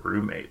was her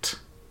roommate,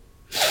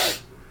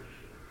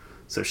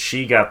 so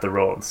she got the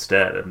role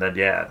instead. And then,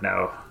 yeah,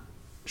 now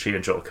she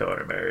and Joel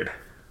Coen are married.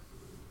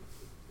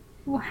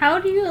 Well, how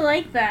do you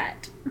like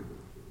that?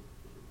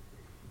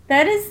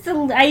 That is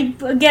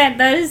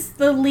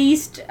the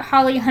least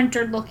Holly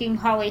Hunter looking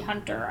Holly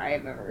Hunter I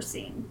have ever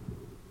seen.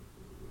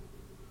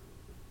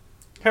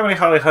 How many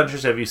Holly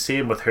Hunters have you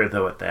seen with her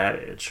though at that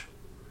age?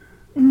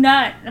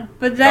 None,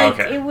 but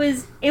it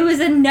was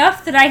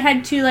enough that I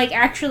had to like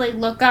actually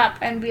look up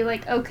and be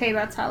like, okay,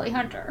 that's Holly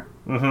Hunter.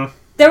 Mm-hmm.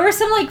 There were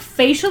some like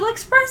facial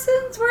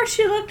expressions where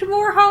she looked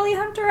more Holly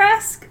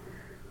Hunter-esque,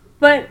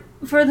 but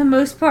for the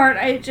most part,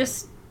 it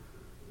just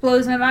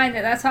blows my mind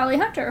that that's Holly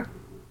Hunter.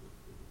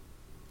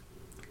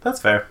 That's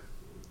fair.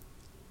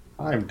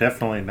 I'm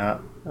definitely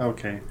not.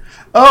 Okay.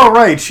 Oh,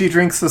 right, she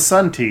drinks the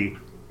sun tea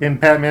in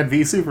Batman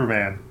v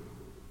Superman.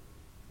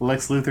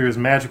 Lex Luthor's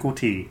magical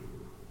tea.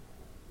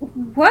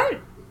 What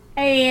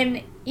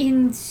an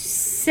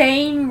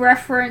insane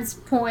reference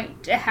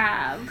point to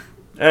have.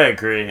 I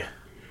agree.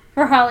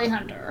 For Holly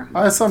Hunter.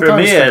 For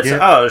me,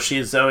 it's,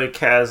 she's Zoe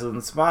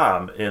Kazan's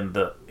mom in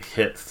the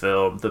hit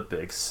film The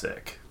Big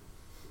Sick.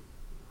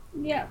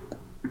 Yep.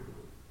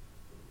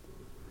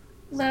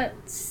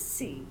 Let's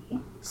see.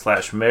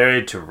 /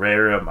 married to Ray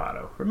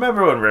Romano.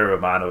 Remember when Ray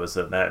Romano was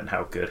in that and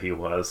how good he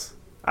was?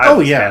 I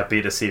was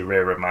happy to see Ray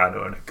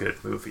Romano in a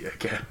good movie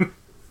again.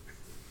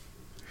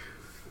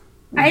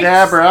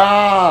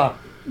 Deborah!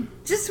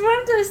 Just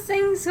one of those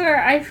things where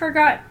I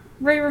forgot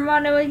Ray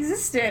Romano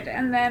existed,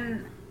 and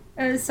then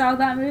I saw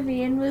that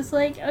movie and was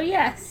like, oh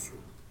yes,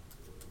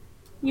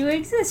 you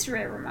exist,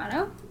 Ray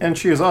Romano. And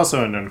she is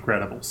also in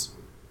Incredibles.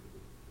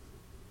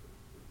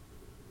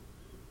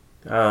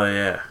 Oh,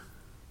 yeah.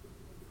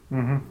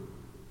 Mm-hmm.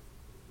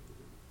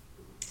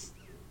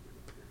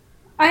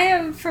 I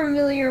am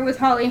familiar with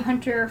Holly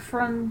Hunter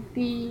from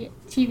the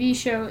TV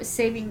show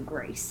Saving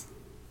Grace.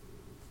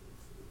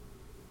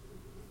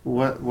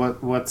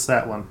 What's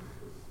that one?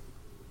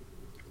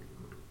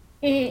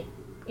 It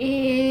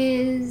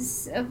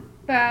is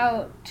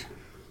about...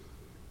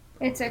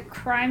 It's a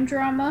crime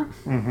drama.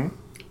 Mm-hmm.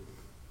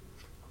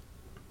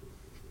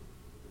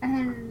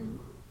 And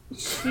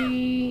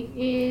she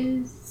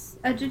is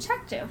a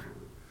detective.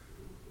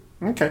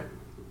 Okay.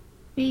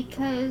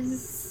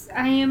 Because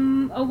I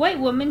am a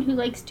white woman who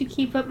likes to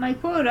keep up my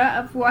quota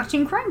of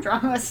watching crime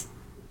dramas.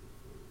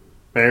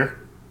 Fair.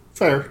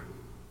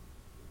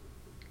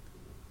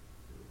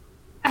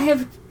 I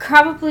have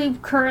probably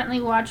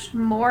currently watched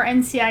more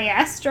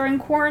NCIS during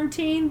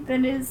quarantine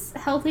than is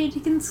healthy to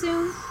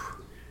consume.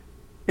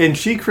 And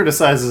she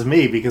criticizes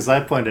me because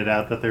I pointed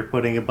out that they're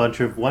putting a bunch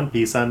of One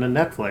Piece onto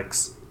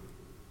Netflix.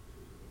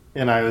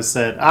 And I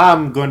said,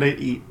 I'm going to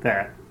eat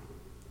that.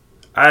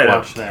 I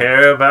don't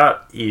care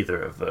about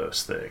either of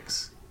those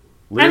things.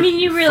 I mean,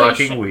 you really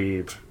fucking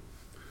weeb.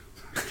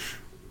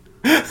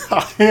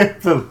 I am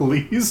the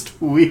least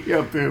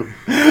weeaboo.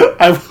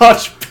 I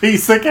watch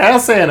basic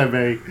ass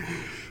anime.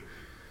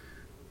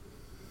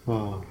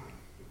 Oh.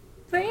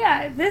 But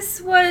yeah, this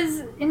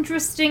was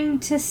interesting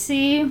to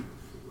see.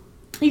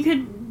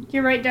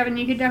 You're right, Devin.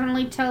 You could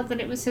definitely tell that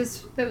it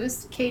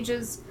was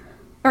Cage's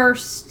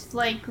first,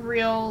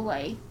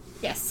 real,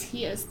 yes,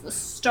 he is the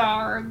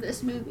star of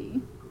this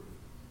movie.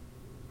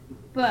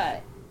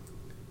 But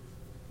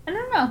I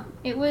don't know.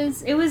 It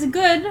was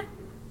good.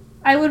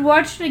 I would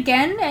watch it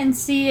again and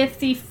see if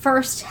the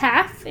first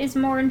half is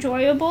more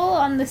enjoyable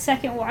on the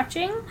second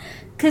watching.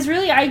 Because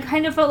really, I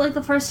kind of felt like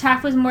the first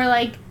half was more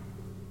like,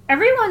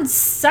 everyone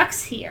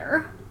sucks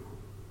here.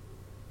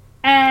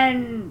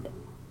 And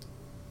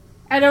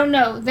I don't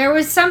know. There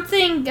was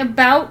something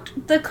about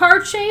the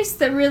car chase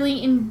that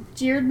really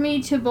endeared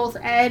me to both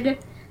Ed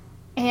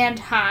and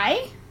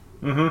Hi.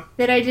 Mm-hmm.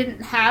 That I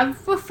didn't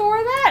have before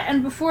that.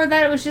 And before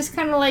that, it was just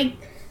kind of like,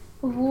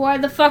 why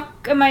the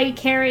fuck am I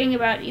caring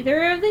about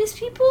either of these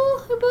people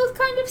who both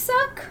kind of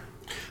suck?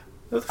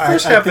 The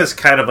first half is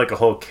kind of like a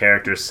whole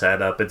character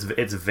setup.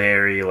 It's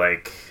very,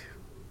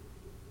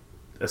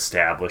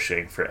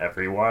 establishing for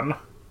everyone.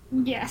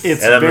 Yes. And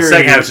then the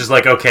second half is just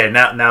like, okay,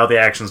 now the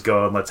action's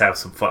going, let's have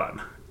some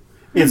fun.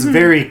 It's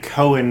very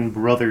Coen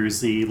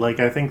Brothers-y.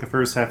 I think the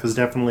first half is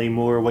definitely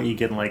more what you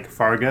get in,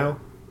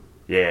 Fargo.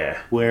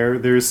 Yeah. Where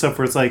there's stuff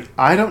where it's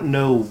I don't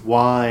know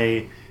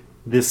why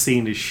this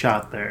scene is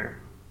shot there.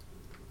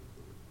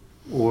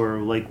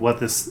 Or,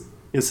 what this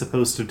is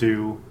supposed to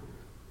do.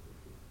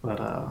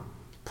 But,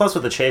 Plus,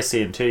 with the chase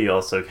scene, too, you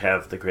also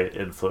have the great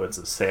influence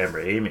of Sam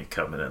Raimi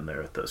coming in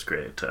there with those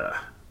great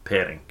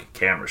panning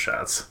camera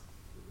shots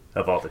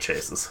of all the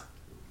chases.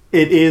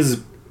 It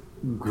is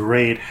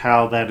great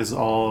how that is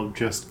all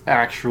just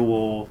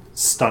actual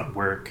stunt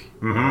work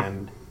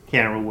and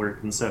camera work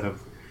instead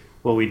of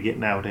what we'd get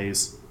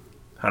nowadays.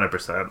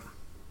 100%.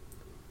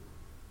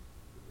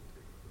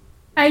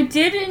 I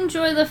did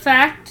enjoy the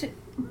fact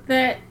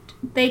that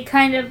they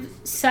kind of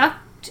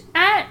sucked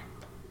at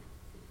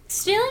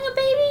stealing a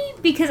baby,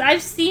 because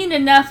I've seen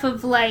enough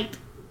of,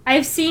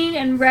 I've seen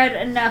and read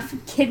enough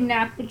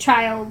kidnap a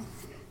child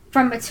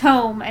from its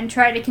home and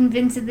try to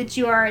convince it that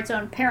you are its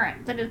own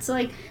parent, that it's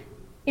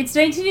It's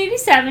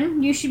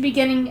 1987. You should be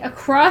getting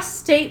across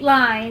state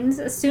lines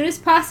as soon as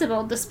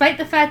possible, despite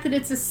the fact that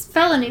it's a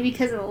felony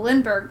because of the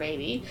Lindbergh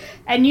baby.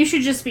 And you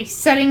should just be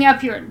setting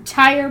up your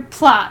entire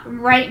plot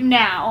right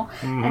now.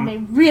 Mm-hmm. And they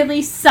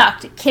really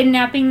sucked at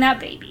kidnapping that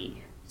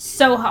baby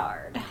so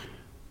hard.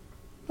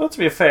 Well, to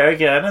be fair,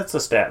 again, it's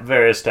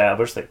very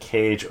established that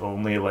Cage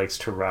only likes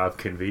to rob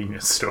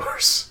convenience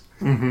stores.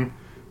 Mm-hmm.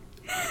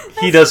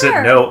 He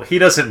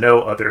doesn't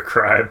know other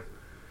crime.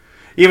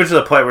 Even to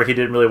the point where he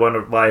didn't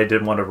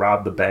want to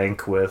rob the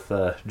bank with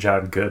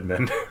John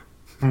Goodman.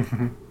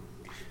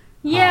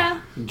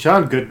 Yeah.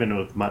 John Goodman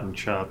with mutton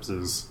chops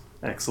is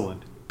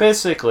excellent.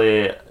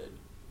 Basically,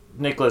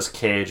 Nicolas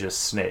Cage is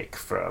Snake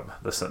from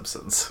The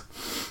Simpsons.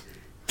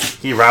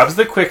 He robs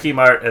the Quickie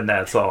Mart, and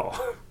that's all.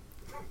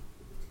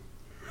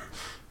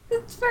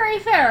 It's very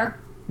fair.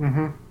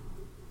 Mm-hmm.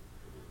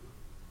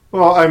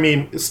 Well, I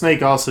mean,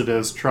 Snake also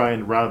does try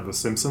and rob The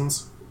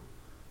Simpsons.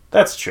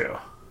 That's true.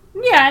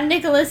 Yeah,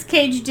 Nicolas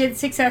Cage did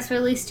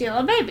successfully steal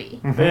a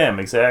baby. Mm-hmm. Bam,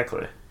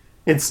 exactly.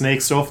 And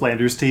Snake stole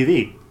Flanders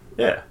TV.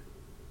 Yeah.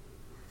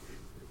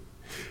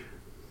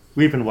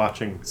 We've been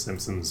watching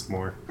Simpsons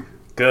more.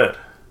 Good.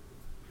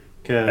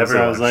 Because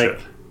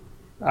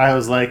I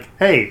was like,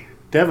 hey,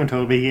 Devin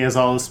told me he has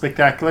all the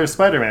Spectacular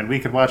Spider-Man. We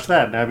could watch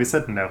that. And Abby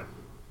said no.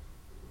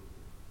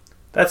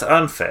 That's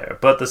unfair,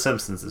 but The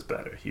Simpsons is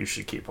better. You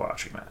should keep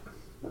watching that.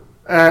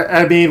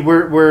 I mean,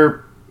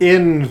 we're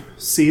in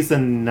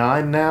season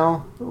 9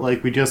 now.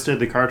 Like, we just did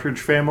the Cartridge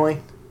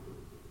Family.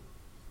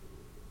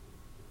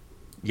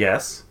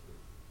 Yes.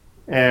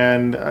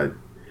 And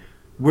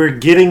we're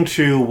getting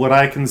to what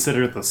I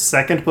consider the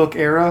second book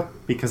era,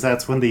 because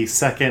that's when the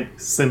second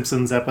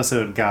Simpsons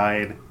episode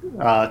guide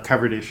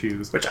covered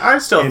issues. Which I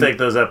still think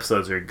those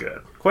episodes are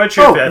good. Quite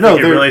sure I think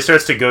it really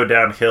starts to go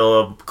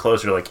downhill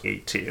closer to like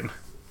 18.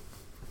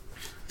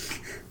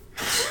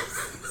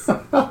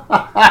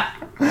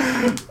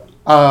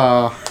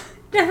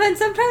 Devin,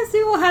 sometimes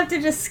we will have to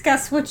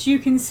discuss what you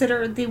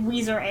consider the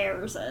Weezer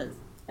eras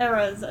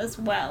as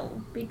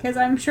well, because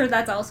I'm sure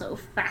that's also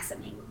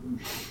fascinating.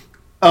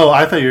 Oh,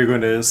 I thought you were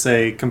going to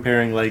say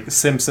comparing like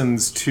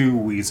Simpsons to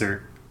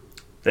Weezer.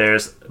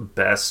 There's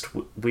Best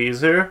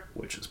Weezer,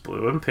 which is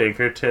Blue and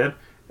Pinkerton,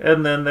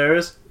 and then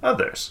there's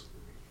others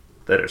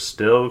that are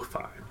still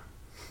fine.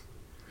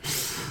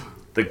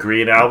 The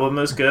Green Album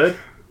is good.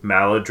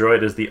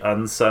 Maladroit is the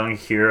unsung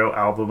hero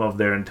album of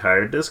their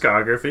entire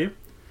discography.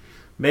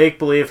 Make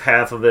Believe,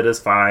 half of it is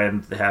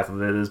fine, half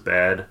of it is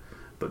bad,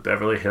 but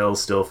Beverly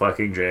Hills still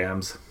fucking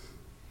jams.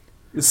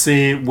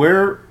 See,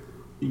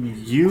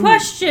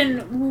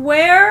 Question,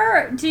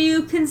 where do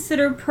you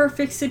consider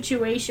Perfect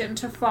Situation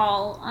to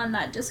fall on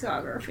that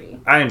discography?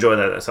 I enjoy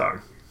that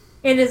song.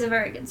 It is a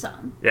very good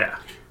song. Yeah.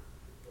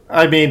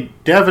 I mean,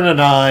 Devin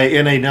and I,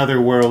 in another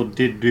world,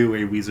 did do a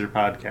Weezer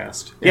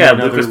podcast. Yeah,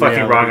 Luke was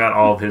fucking wrong on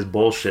all of his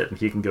bullshit, and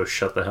he can go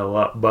shut the hell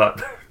up,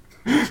 but...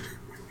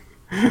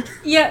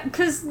 Yeah,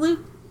 because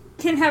Luke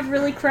can have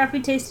really crappy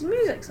taste in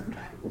music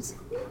sometimes.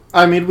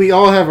 I mean, we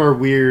all have our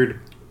weird,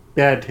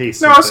 bad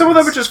taste. No, some of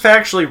them are just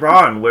factually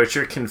wrong, which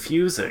are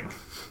confusing.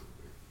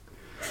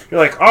 You're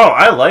like, oh,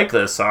 I like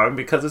this song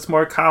because it's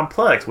more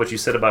complex. What you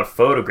said about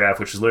Photograph,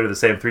 which is literally the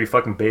same 3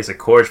 fucking basic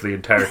chords for the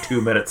entire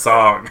 2-minute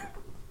song.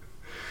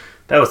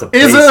 That was the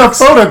basics. Is it a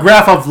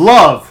photograph of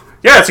love?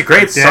 Yeah, it's a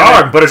great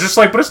song, but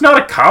it's not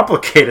a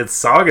complicated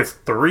song. It's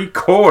 3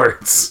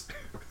 chords.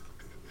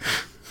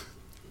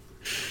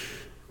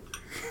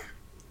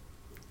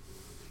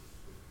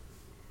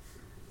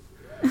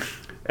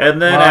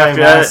 And then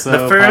after that,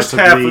 the first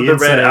half of the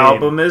Red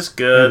Album is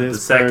good. The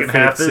second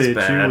half is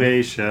bad. I don't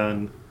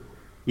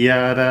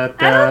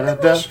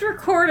think we should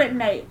record at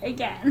night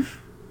again.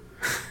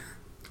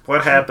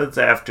 What happens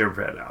after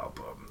Red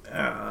Album?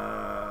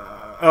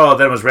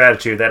 Then it was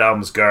Ratitude. That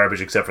album's garbage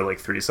except for like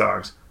 3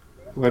 songs.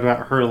 What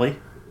about Hurley?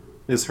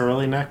 Is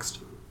Hurley next?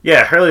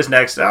 Yeah, Hurley's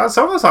next. Some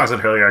of the songs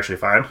on Hurley are actually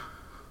fine.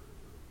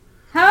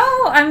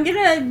 I'm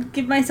gonna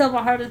give myself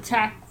a heart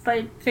attack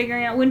by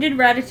figuring out when did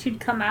Ratitude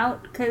come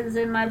out, because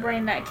in my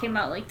brain that came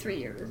out like 3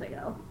 years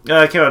ago.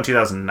 It came out in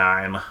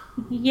 2009.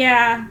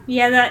 Yeah,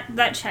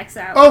 that checks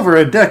out. Over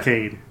a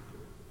decade.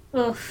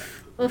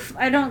 Oof,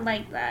 I don't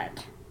like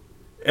that.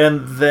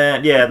 And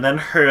then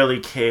Hurley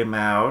came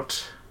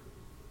out.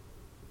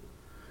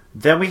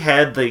 Then we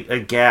had a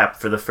gap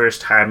for the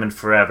first time in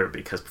forever,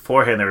 because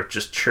beforehand they were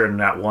just churning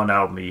out 1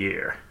 album a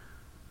year.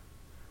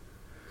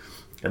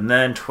 And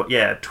then,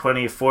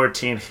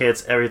 2014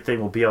 hits, Everything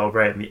Will Be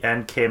Alright, and The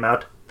End came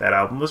out. That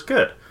album was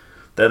good.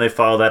 Then they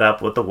followed that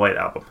up with the White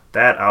Album.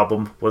 That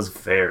album was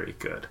very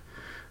good.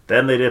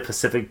 Then they did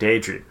Pacific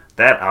Daydream.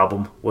 That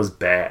album was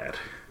bad.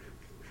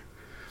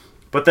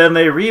 But then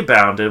they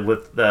rebounded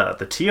with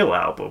the Teal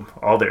album,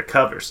 all their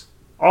covers.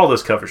 All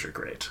those covers are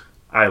great.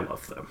 I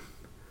love them.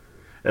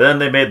 And then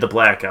they made the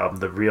Black Album,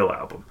 the real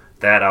album.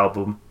 That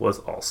album was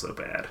also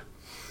bad.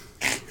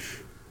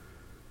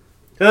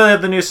 And then they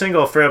had the new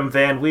single from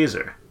Van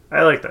Weezer.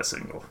 I like that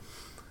single.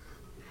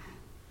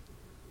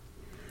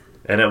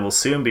 and it will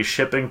soon be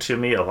shipping to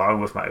me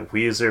along with my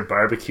Weezer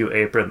barbecue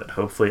apron that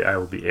hopefully I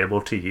will be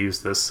able to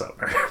use this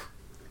summer.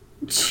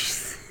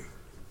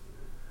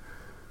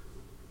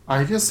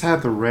 I just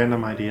had the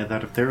random idea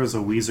that if there was a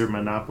Weezer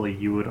Monopoly,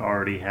 you would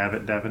already have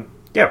it, Devin.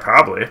 Yeah,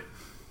 probably.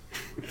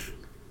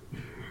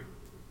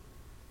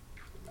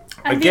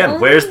 Again,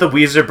 where's the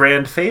Weezer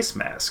brand face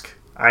mask?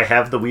 I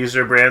have the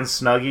Weezer brand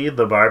Snuggie,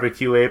 the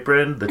barbecue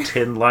apron, the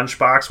tin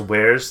lunchbox.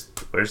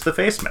 Where's the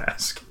face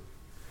mask?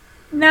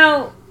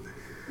 Now,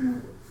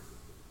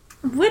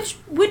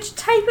 which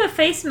type of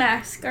face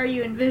mask are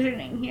you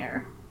envisioning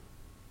here?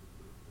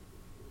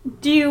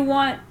 Do you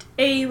want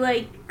a,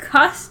 like,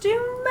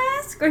 costume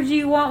mask? Or do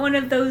you want one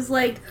of those,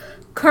 like,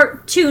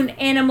 cartoon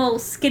animal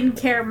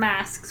skincare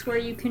masks where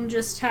you can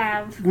just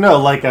have... No,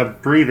 like a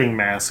breathing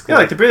mask. Yeah,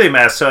 like the breathing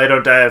mask so I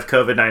don't die of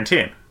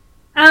COVID-19.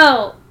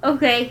 Oh,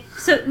 okay.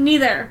 So,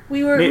 neither.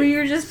 We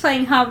were just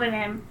playing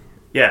homonym.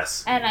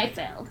 Yes. And I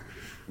failed.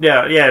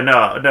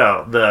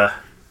 No,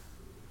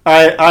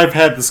 I've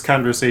had this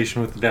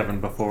conversation with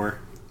Devin before.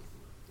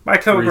 My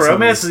Chemical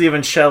Romance is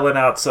even shelling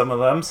out some of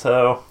them,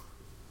 so...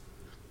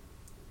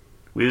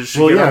 We just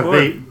should get on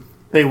board.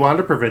 They want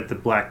to prevent the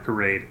Black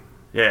Parade.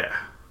 Yeah.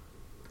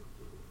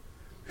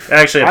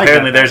 Actually,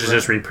 apparently theirs is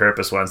just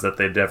repurposed ones that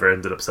they never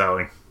ended up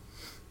selling.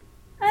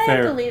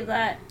 I believe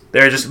that. They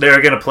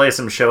were going to play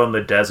some show in the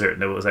desert,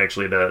 and it was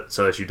actually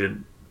so that you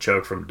didn't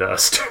choke from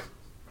dust.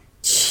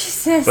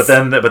 Jesus. But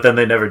then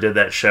they never did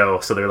that show,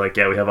 so they're like,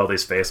 yeah, we have all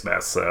these face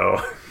masks, so...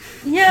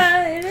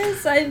 Yeah, it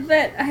is. I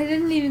bet. I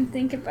didn't even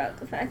think about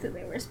the fact that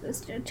they were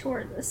supposed to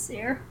tour this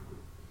year.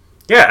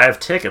 Yeah, I have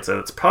tickets, and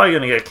it's probably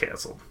going to get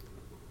canceled.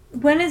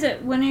 When is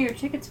it? When are your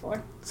tickets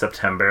for?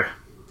 September.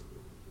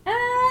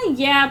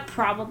 Yeah,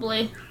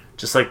 probably.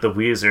 Just like the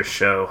Weezer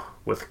show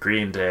with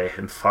Green Day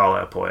and Fall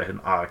Out Boy in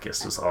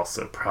August is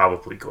also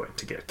probably going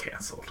to get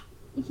canceled.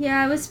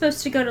 Yeah, I was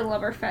supposed to go to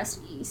Loverfest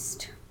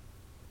East.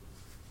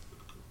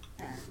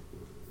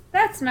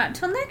 That's not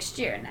till next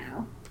year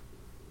now.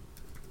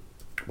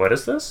 What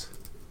is this?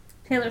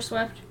 Taylor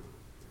Swift.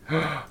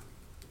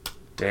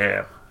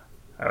 Damn.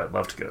 I would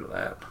love to go to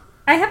that.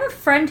 I have a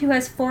friend who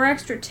has 4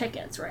 extra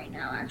tickets right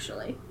now,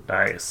 actually.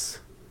 Nice.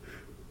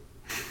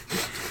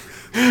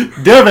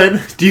 Devin,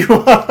 do you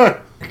want...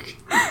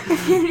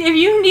 If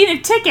you need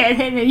a ticket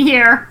in a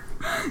year,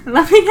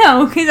 let me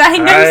know, because I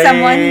know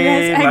someone who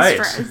has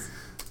extras.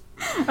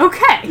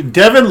 Okay.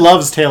 Devin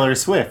loves Taylor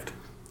Swift.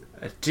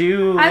 I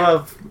do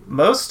love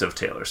most of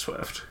Taylor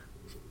Swift.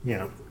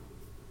 Yeah.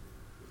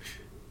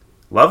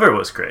 Lover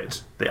was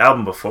great. The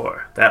album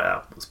before, that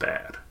album was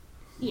bad.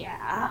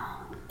 Yeah.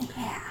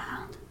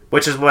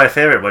 Which is my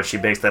favorite when she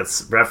makes that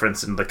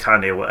reference in the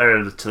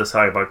to the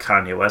song about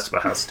Kanye West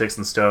about how sticks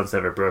and stones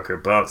never broke her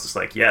bones. It's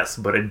like, yes,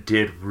 but it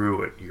did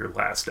ruin your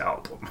last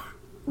album.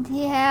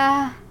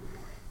 Yeah.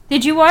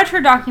 Did you watch her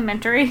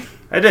documentary?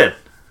 I did.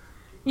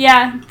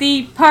 Yeah,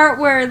 the part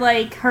where,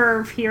 like,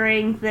 her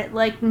hearing that,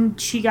 like,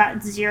 she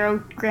got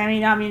 0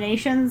 Grammy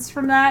nominations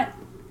from that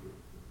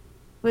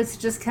was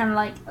just kind of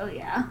like, oh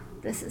yeah,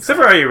 this is... Except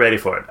for Are You Ready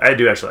For It? I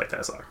do actually like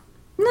that song.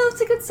 No,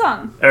 it's a good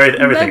song.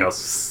 Everything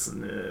else...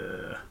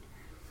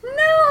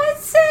 No, I'd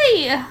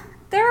say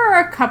there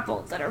are a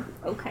couple that are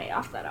okay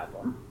off that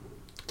album.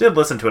 Did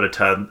listen to it a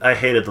ton. I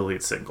hated the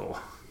lead single.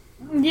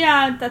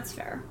 Yeah, that's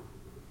fair.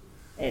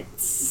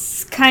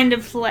 It's kind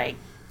of, like,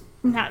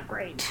 not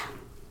great.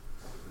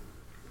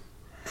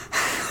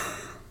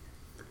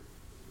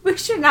 We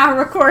should not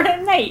record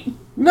at night.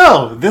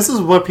 No, this is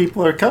what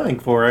people are coming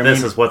for.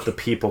 This is what the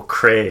people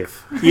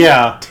crave.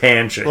 Yeah.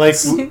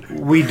 Tangents. Like,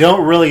 we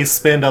don't really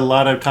spend a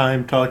lot of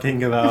time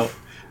talking about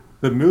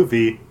the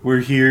movie.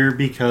 We're here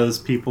because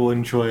people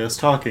enjoy us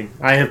talking.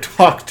 I have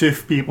talked to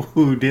people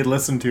who did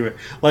listen to it.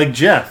 Like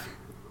Jeff.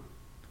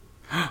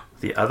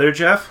 The other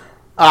Jeff?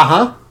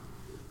 Uh-huh.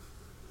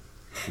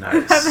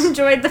 Nice. I've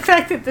enjoyed the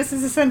fact that this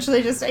is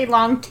essentially just a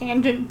long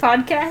tangent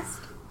podcast.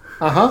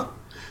 Uh-huh.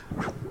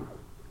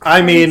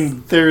 I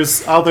mean,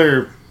 there's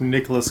other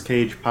Nicolas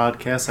Cage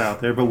podcasts out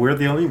there, but we're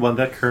the only one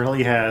that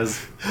currently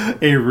has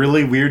a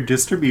really weird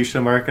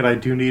distribution market. I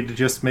do need to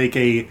just make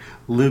a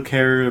Luke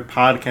Hare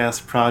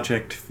podcast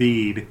project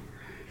feed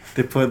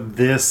to put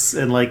this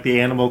and, like,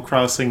 the Animal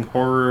Crossing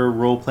horror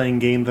role-playing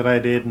game that I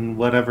did and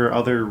whatever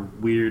other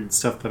weird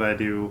stuff that I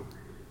do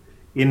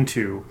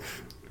into.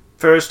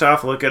 First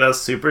off, look at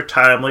us super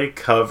timely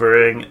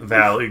covering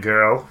Valley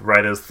Girl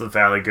right as the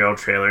Valley Girl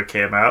trailer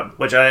came out,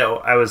 which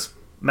I was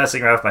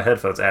messing around with my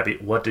headphones. Abby,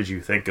 what did you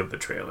think of the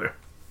trailer?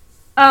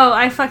 Oh,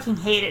 I fucking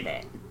hated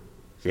it.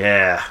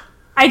 Yeah.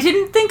 I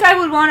didn't think I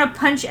would want to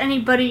punch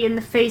anybody in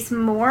the face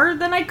more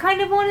than I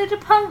kind of wanted to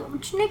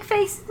punch Nick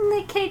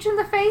Cage in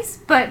the face,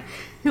 but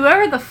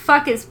whoever the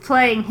fuck is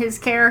playing his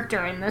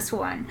character in this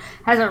one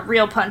has a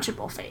real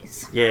punchable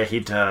face. Yeah, he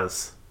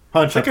does.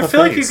 Punch like, up I the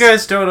feel face. like you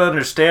guys don't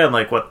understand,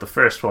 like, what the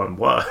first one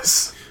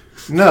was.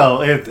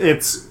 No,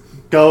 it's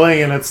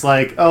going and it's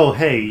like, oh,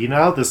 hey, you know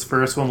how this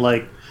first one,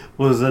 like,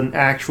 was an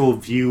actual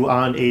view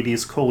on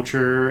 80s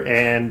culture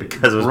and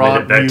because it was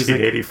made in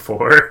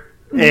 1984.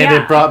 And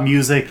it brought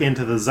music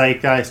into the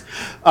zeitgeist.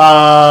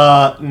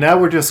 Now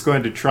we're just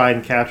going to try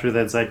and capture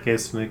that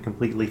zeitgeist in a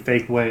completely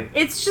fake way.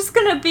 It's just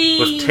gonna be...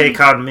 With Take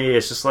On Me,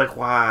 it's just like,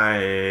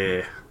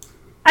 why?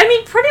 I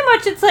mean, pretty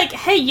much it's like,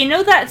 hey, you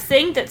know that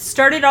thing that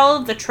started all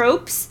of the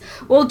tropes?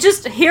 Well,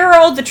 just here are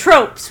all the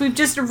tropes. We've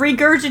just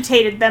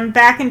regurgitated them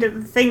back into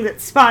the thing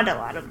that spawned a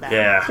lot of them.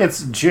 Yeah.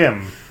 It's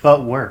Jim,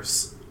 but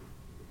worse.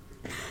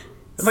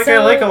 Like, I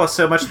like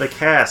so much of the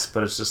cast,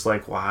 but it's just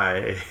like,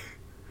 why?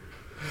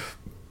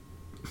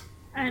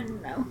 I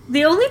don't know.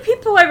 The only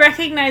people I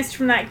recognized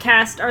from that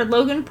cast are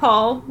Logan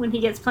Paul, when he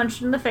gets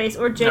punched in the face,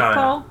 or Jake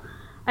Paul.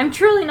 I'm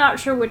truly not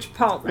sure which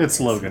Paul that is.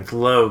 Logan.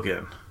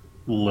 Logan.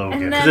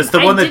 Because it's the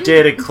one that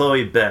dated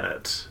Chloe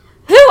Bennett.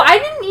 Who I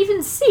didn't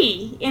even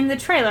see in the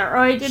trailer, or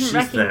I didn't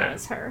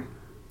recognize her.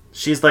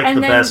 She's like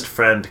the best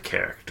friend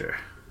character.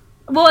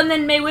 Well, and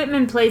then Mae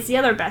Whitman plays the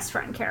other best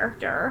friend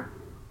character,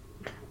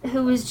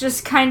 who was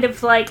just kind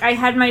of like, I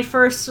had my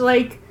first,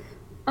 like,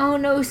 oh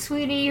no,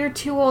 sweetie, you're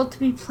too old to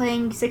be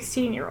playing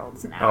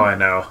 16-year-olds now. Oh, I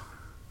know.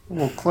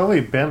 Well,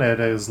 Chloe Bennett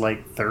is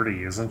like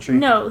 30, isn't she?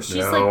 No,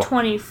 she's like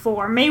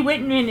 24. Mae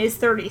Whitman is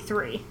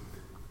 33.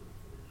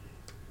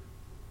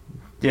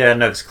 Yeah,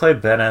 no, because Chloe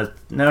Bennett...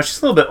 No, she's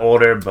a little bit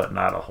older, but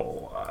not a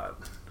whole lot.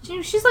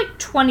 She's like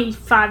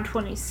 25,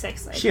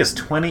 26, I think. She is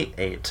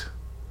 28.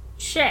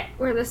 Shit,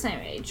 we're the same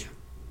age.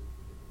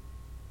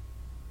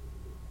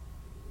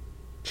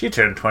 She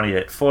turned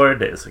 28 4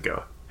 days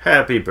ago.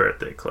 Happy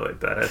birthday, Chloe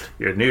Bennett.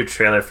 Your new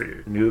trailer for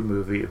your new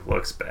movie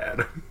looks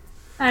bad.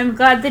 I'm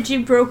glad that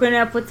you've broken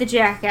up with the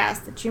jackass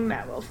that you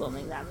met while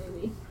filming that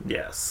movie.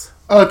 Yes.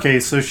 Okay,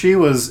 so she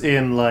was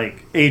in,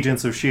 like,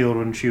 Agents of S.H.I.E.L.D.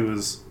 when she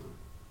was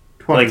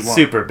 21. Like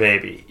Super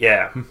Baby,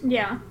 yeah.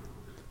 Yeah.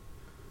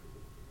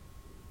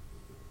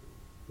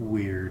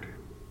 Weird.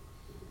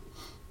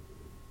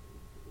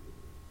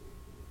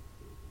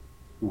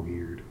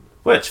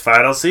 Which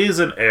final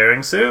season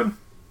airing soon?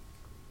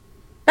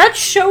 That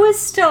show is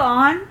still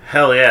on?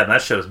 Hell yeah, and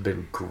that show's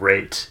been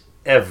great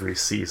every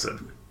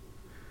season.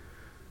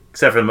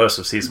 Except for most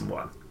of season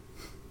 1.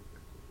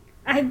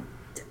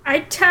 I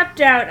tapped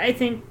out, I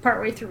think,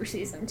 partway through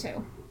season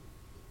 2.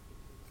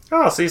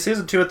 Oh, see,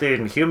 season 2 with the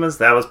Inhumans,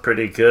 that was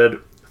pretty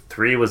good.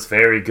 3 was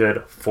very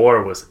good.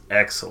 4 was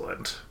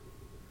excellent.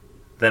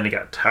 Then you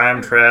got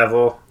time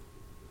travel.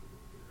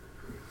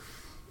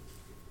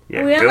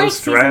 Yeah, we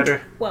Ghost Rider.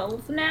 Season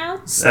 12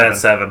 now?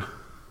 7.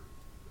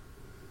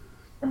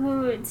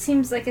 Oh, it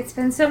seems like it's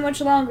been so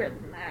much longer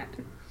than that.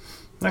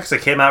 Next,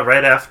 it came out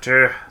right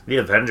after the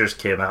Avengers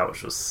came out,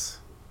 which was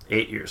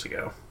 8 years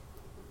ago.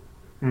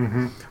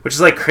 Mm-hmm. Which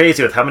is like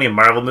crazy with how many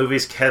Marvel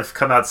movies have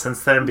come out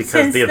since then,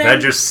 because the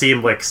Avengers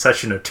seemed like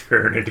such an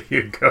eternity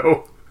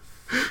ago.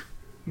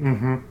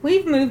 Mm-hmm.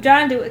 We've moved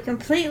on to a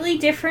completely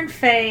different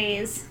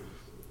phase.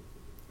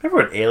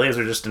 Remember when aliens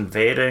were just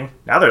invading?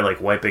 Now they're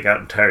like wiping out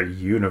entire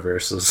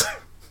universes.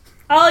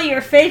 All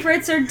your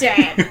favorites are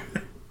dead.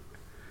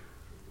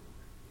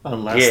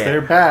 Unless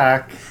they're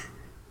back.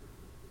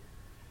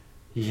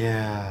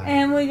 Yeah.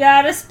 And we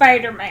got a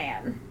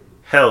Spider-Man.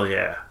 Hell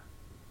yeah.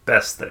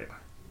 Best thing.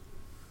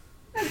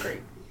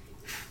 Agreed.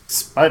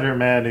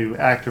 Spider-Man who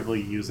actively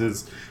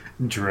uses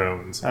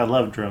drones. I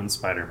love drone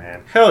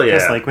Spider-Man. Hell yeah.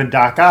 Just like when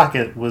Doc Ock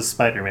was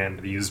Spider-Man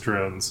to use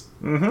drones.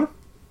 Mm-hmm.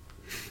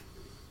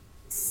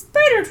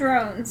 Spider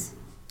drones.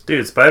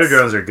 Dude, spider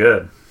drones are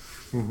good.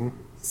 Mm-hmm.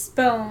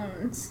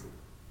 Spones.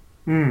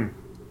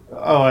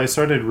 Oh, I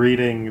started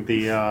reading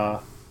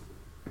the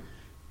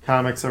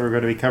comics that we're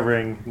going to be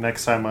covering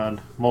next time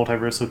on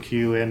Multiversal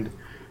Q, and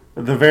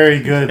the very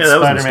good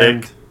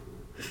Spider-Man...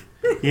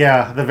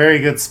 Yeah, the very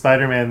good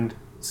Spider-Man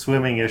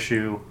swimming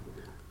issue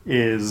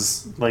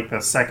is like the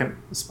second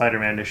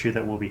Spider-Man issue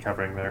that we'll be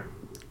covering there.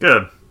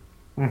 Good.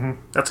 Mm-hmm.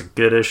 That's a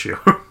good issue.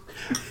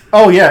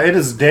 Oh yeah, it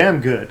is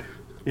damn good.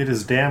 It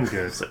is damn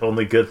good. It's the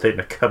only good thing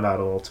to come out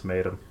of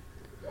Ultimatum.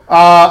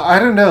 I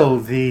don't know.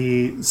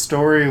 The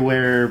story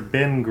where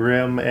Ben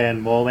Grimm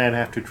and Mole Man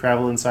have to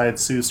travel inside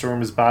Sue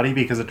Storm's body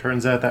because it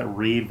turns out that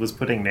Reed was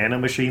putting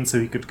nanomachines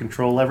so he could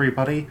control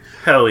everybody.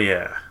 Hell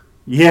yeah.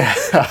 Yeah.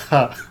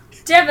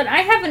 Devin, I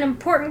have an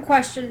important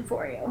question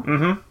for you.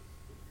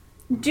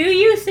 Mm-hmm. Do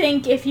you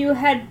think if you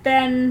had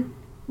been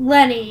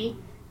Lenny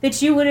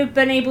that you would have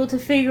been able to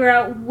figure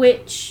out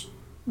which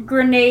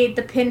grenade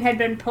the pin had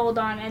been pulled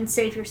on and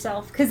save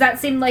yourself? Because that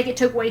seemed like it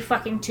took way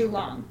fucking too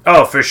long.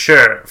 Oh, for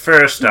sure.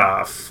 First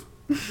off,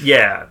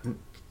 yeah.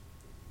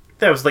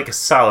 That was like a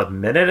solid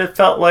minute, it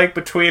felt like,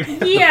 between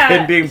the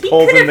pin being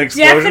pulled and the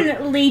explosion. He could have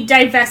definitely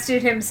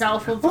divested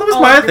himself of Well, that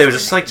was my thing. It was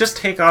just like, just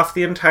take off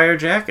the entire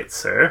jacket,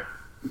 sir.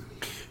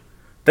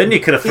 Then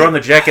you could have thrown the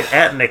jacket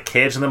at Nick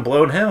Cage and then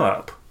blown him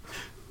up.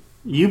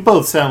 You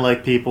both sound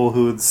like people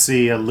who would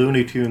see a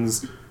Looney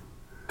Tunes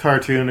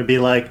cartoon and be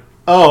like,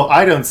 oh,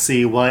 I don't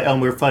see why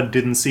Elmer Fudd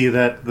didn't see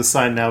that the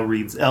sign now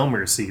reads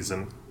Elmer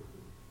season.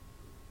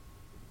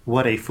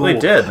 What a fool. Well, he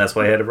did, and that's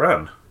why he had to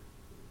run.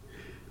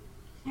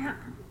 Yeah.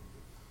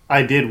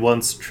 I did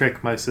once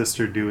trick my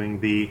sister doing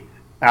the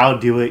I'll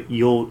do it,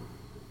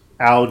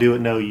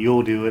 no,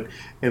 you'll do it,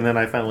 and then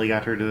I finally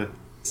got her to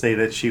say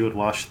that she would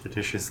wash the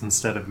dishes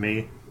instead of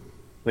me.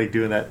 Like,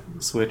 doing that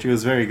switch. It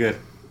was very good.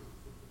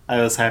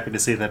 I was happy to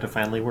see that it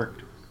finally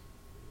worked.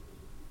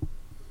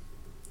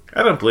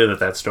 I don't believe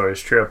that story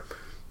is true.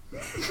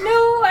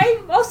 No,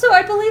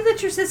 I believe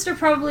that your sister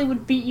probably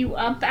would beat you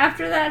up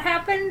after that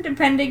happened,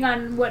 depending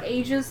on what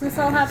ages this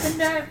all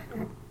happened at.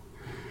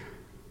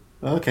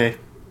 Okay.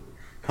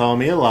 Call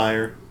me a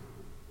liar.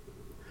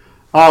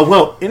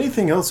 Well,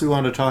 anything else we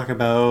want to talk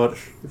about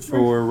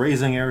for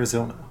Raising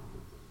Arizona?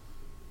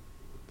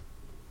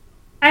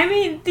 I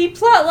mean, the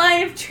plot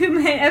line of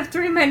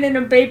Three Men and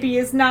a Baby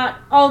is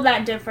not all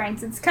that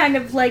different. It's kind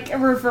of like a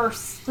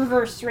reverse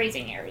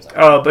Raising Arizona.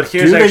 Oh, but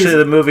here's actually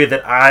the movie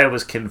that I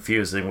was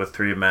confusing with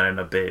 3 Men and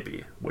a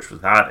Baby, which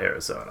was not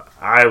Arizona.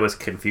 I was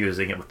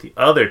confusing it with the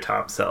other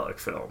Tom Selleck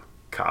film,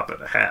 Cop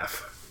and a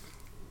Half.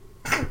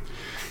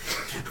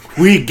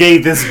 We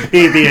gave this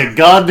baby a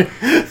gun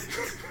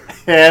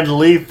and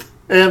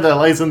a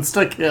license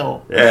to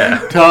kill.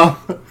 Yeah. Tom,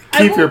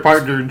 keep your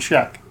partner in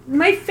check.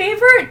 My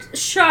favorite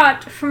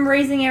shot from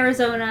Raising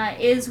Arizona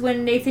is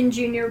when Nathan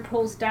Jr.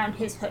 pulls down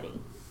his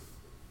hoodie.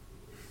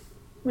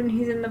 When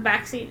he's in the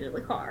backseat of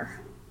the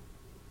car.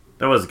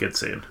 That was a good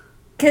scene.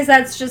 Because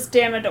that's just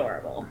damn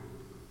adorable.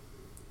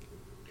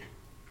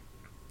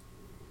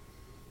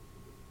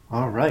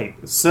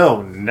 Alright,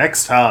 so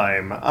next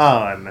time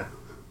on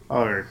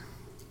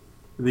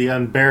The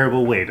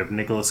Unbearable Weight of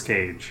Nicolas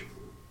Cage.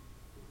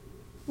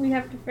 We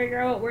have to figure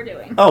out what we're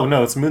doing. Oh,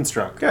 no, it's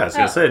Moonstruck. Yeah, I was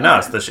going to say, no,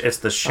 it's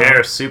the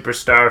Cher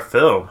superstar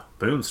film,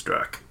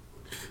 Moonstruck.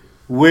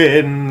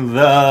 When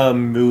the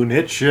moon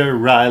hits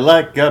your eye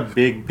like a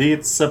big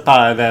pizza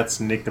pie, that's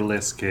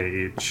Nicolas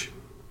Cage.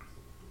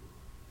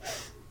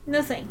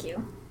 No, thank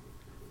you.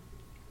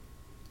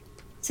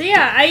 So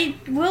yeah, I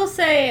will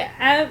say,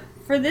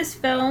 for this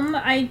film,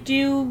 I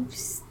do,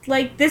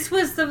 like, this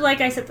was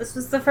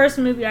the first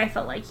movie I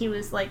felt like he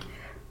was, like,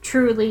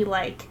 truly,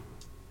 like,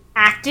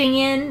 acting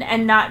in,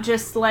 and not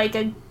just like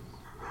a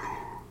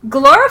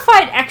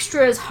glorified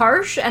extra is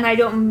harsh, and I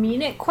don't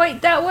mean it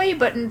quite that way,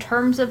 but in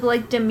terms of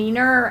like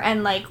demeanor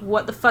and like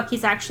what the fuck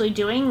he's actually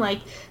doing,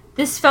 like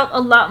this felt a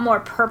lot more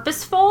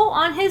purposeful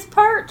on his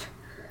part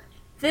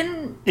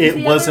than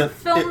the other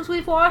films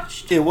we've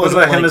watched. It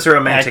wasn't like him as a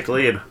romantic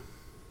lead.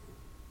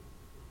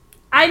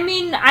 I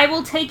mean, I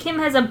will take him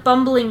as a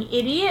bumbling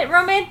idiot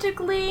romantic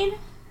lead,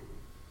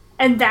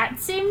 and that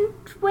seemed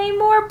way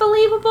more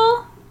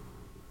believable.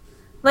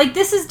 Like,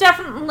 this is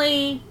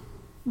definitely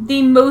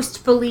the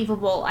most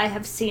believable I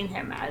have seen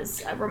him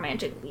as a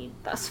romantic lead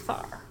thus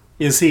far.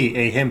 Is he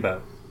a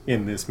himbo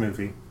in this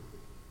movie?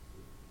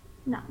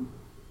 No.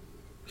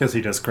 Because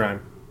he does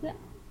crime. Yeah.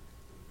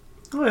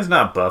 Well, he's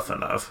not buff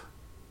enough.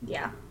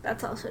 Yeah,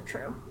 that's also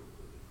true.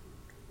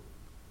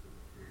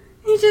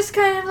 He's just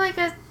kind of like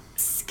a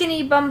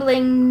skinny,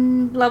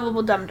 bumbling,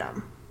 lovable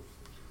dum-dum.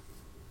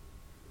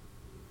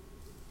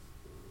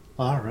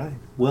 Alright,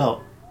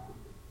 well...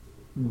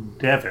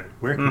 Devin,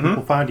 where can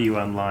people find you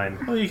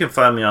online? Well, you can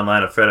find me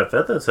online at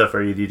FredFett, that's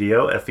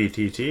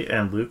FredDDO,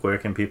 and Luke, where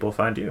can people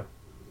find you?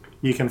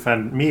 You can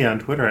find me on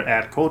Twitter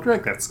at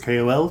Koldreg, that's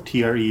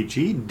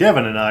KOLTREG.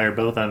 Devin and I are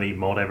both on the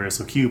Multiverse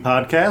of Q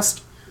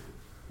podcast,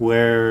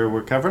 where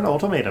we're covering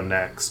Ultimatum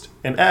next.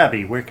 And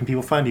Abby, where can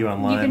people find you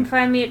online? You can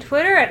find me at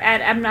Twitter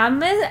at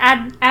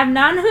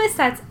Abnonymous,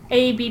 that's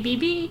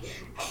ABBB.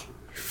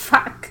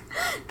 Fuck.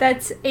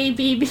 That's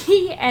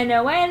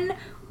ABBNONYMOUS.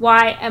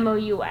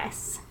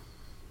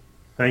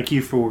 Thank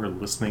you for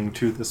listening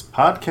to this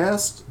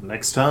podcast.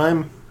 Next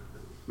time,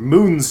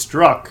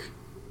 Moonstruck.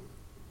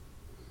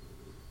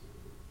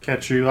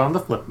 Catch you on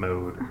the flip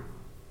mode.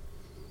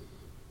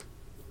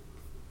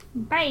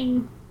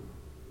 Bye.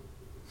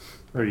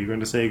 Are you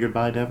going to say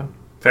goodbye, Devin?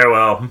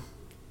 Farewell.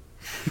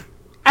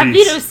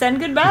 Avito,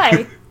 send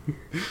goodbye.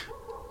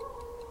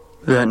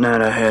 That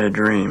night I had a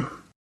dream.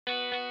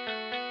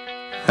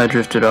 I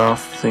drifted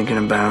off thinking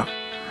about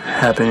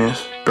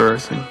happiness,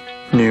 birth, and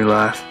new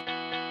life.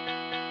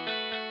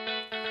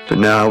 But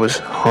now I was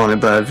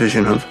haunted by a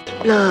vision of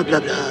Blah, blah,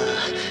 blah.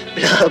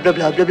 Blah, blah,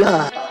 blah, blah,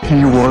 blah.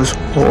 he was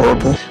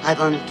horrible. I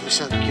want to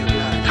suck your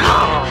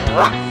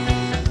blood.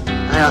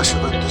 I also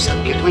want to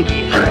suck your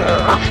twinkie.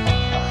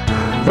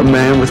 A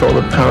man with all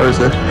the powers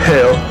of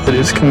hell at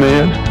his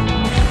command.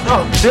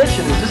 Oh, bitch,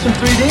 is this in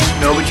 3D?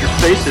 No, but your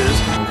face is.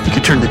 He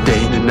could turn the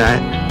day into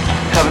night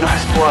Have a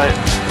nice flight.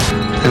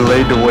 and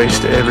laid to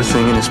waste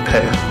everything in his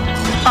path.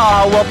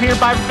 Oh, well, Peter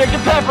Piper picked a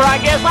pepper, I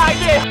guess I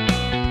did.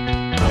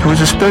 He was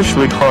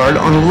especially hard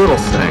on the little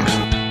things.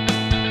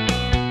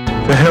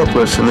 The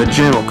helpless and the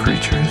gentle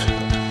creatures.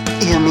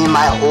 You mean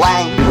my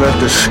wang? He let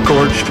the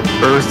scorched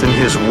earth in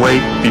his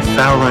wake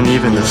befouling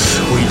even the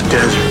sweet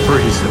desert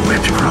breeze that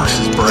whipped across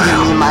his You brow.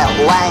 mean my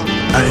wang?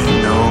 I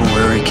didn't know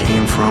where he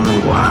came from or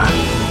why.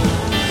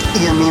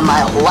 You mean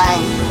my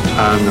wang?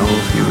 I don't know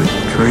if he was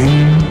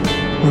dream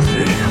or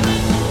vision.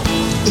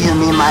 You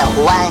mean my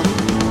wang?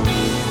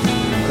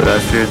 But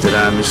I feared that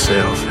I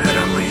myself had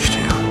unleashed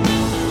him.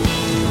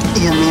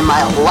 You mean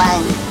my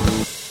wang?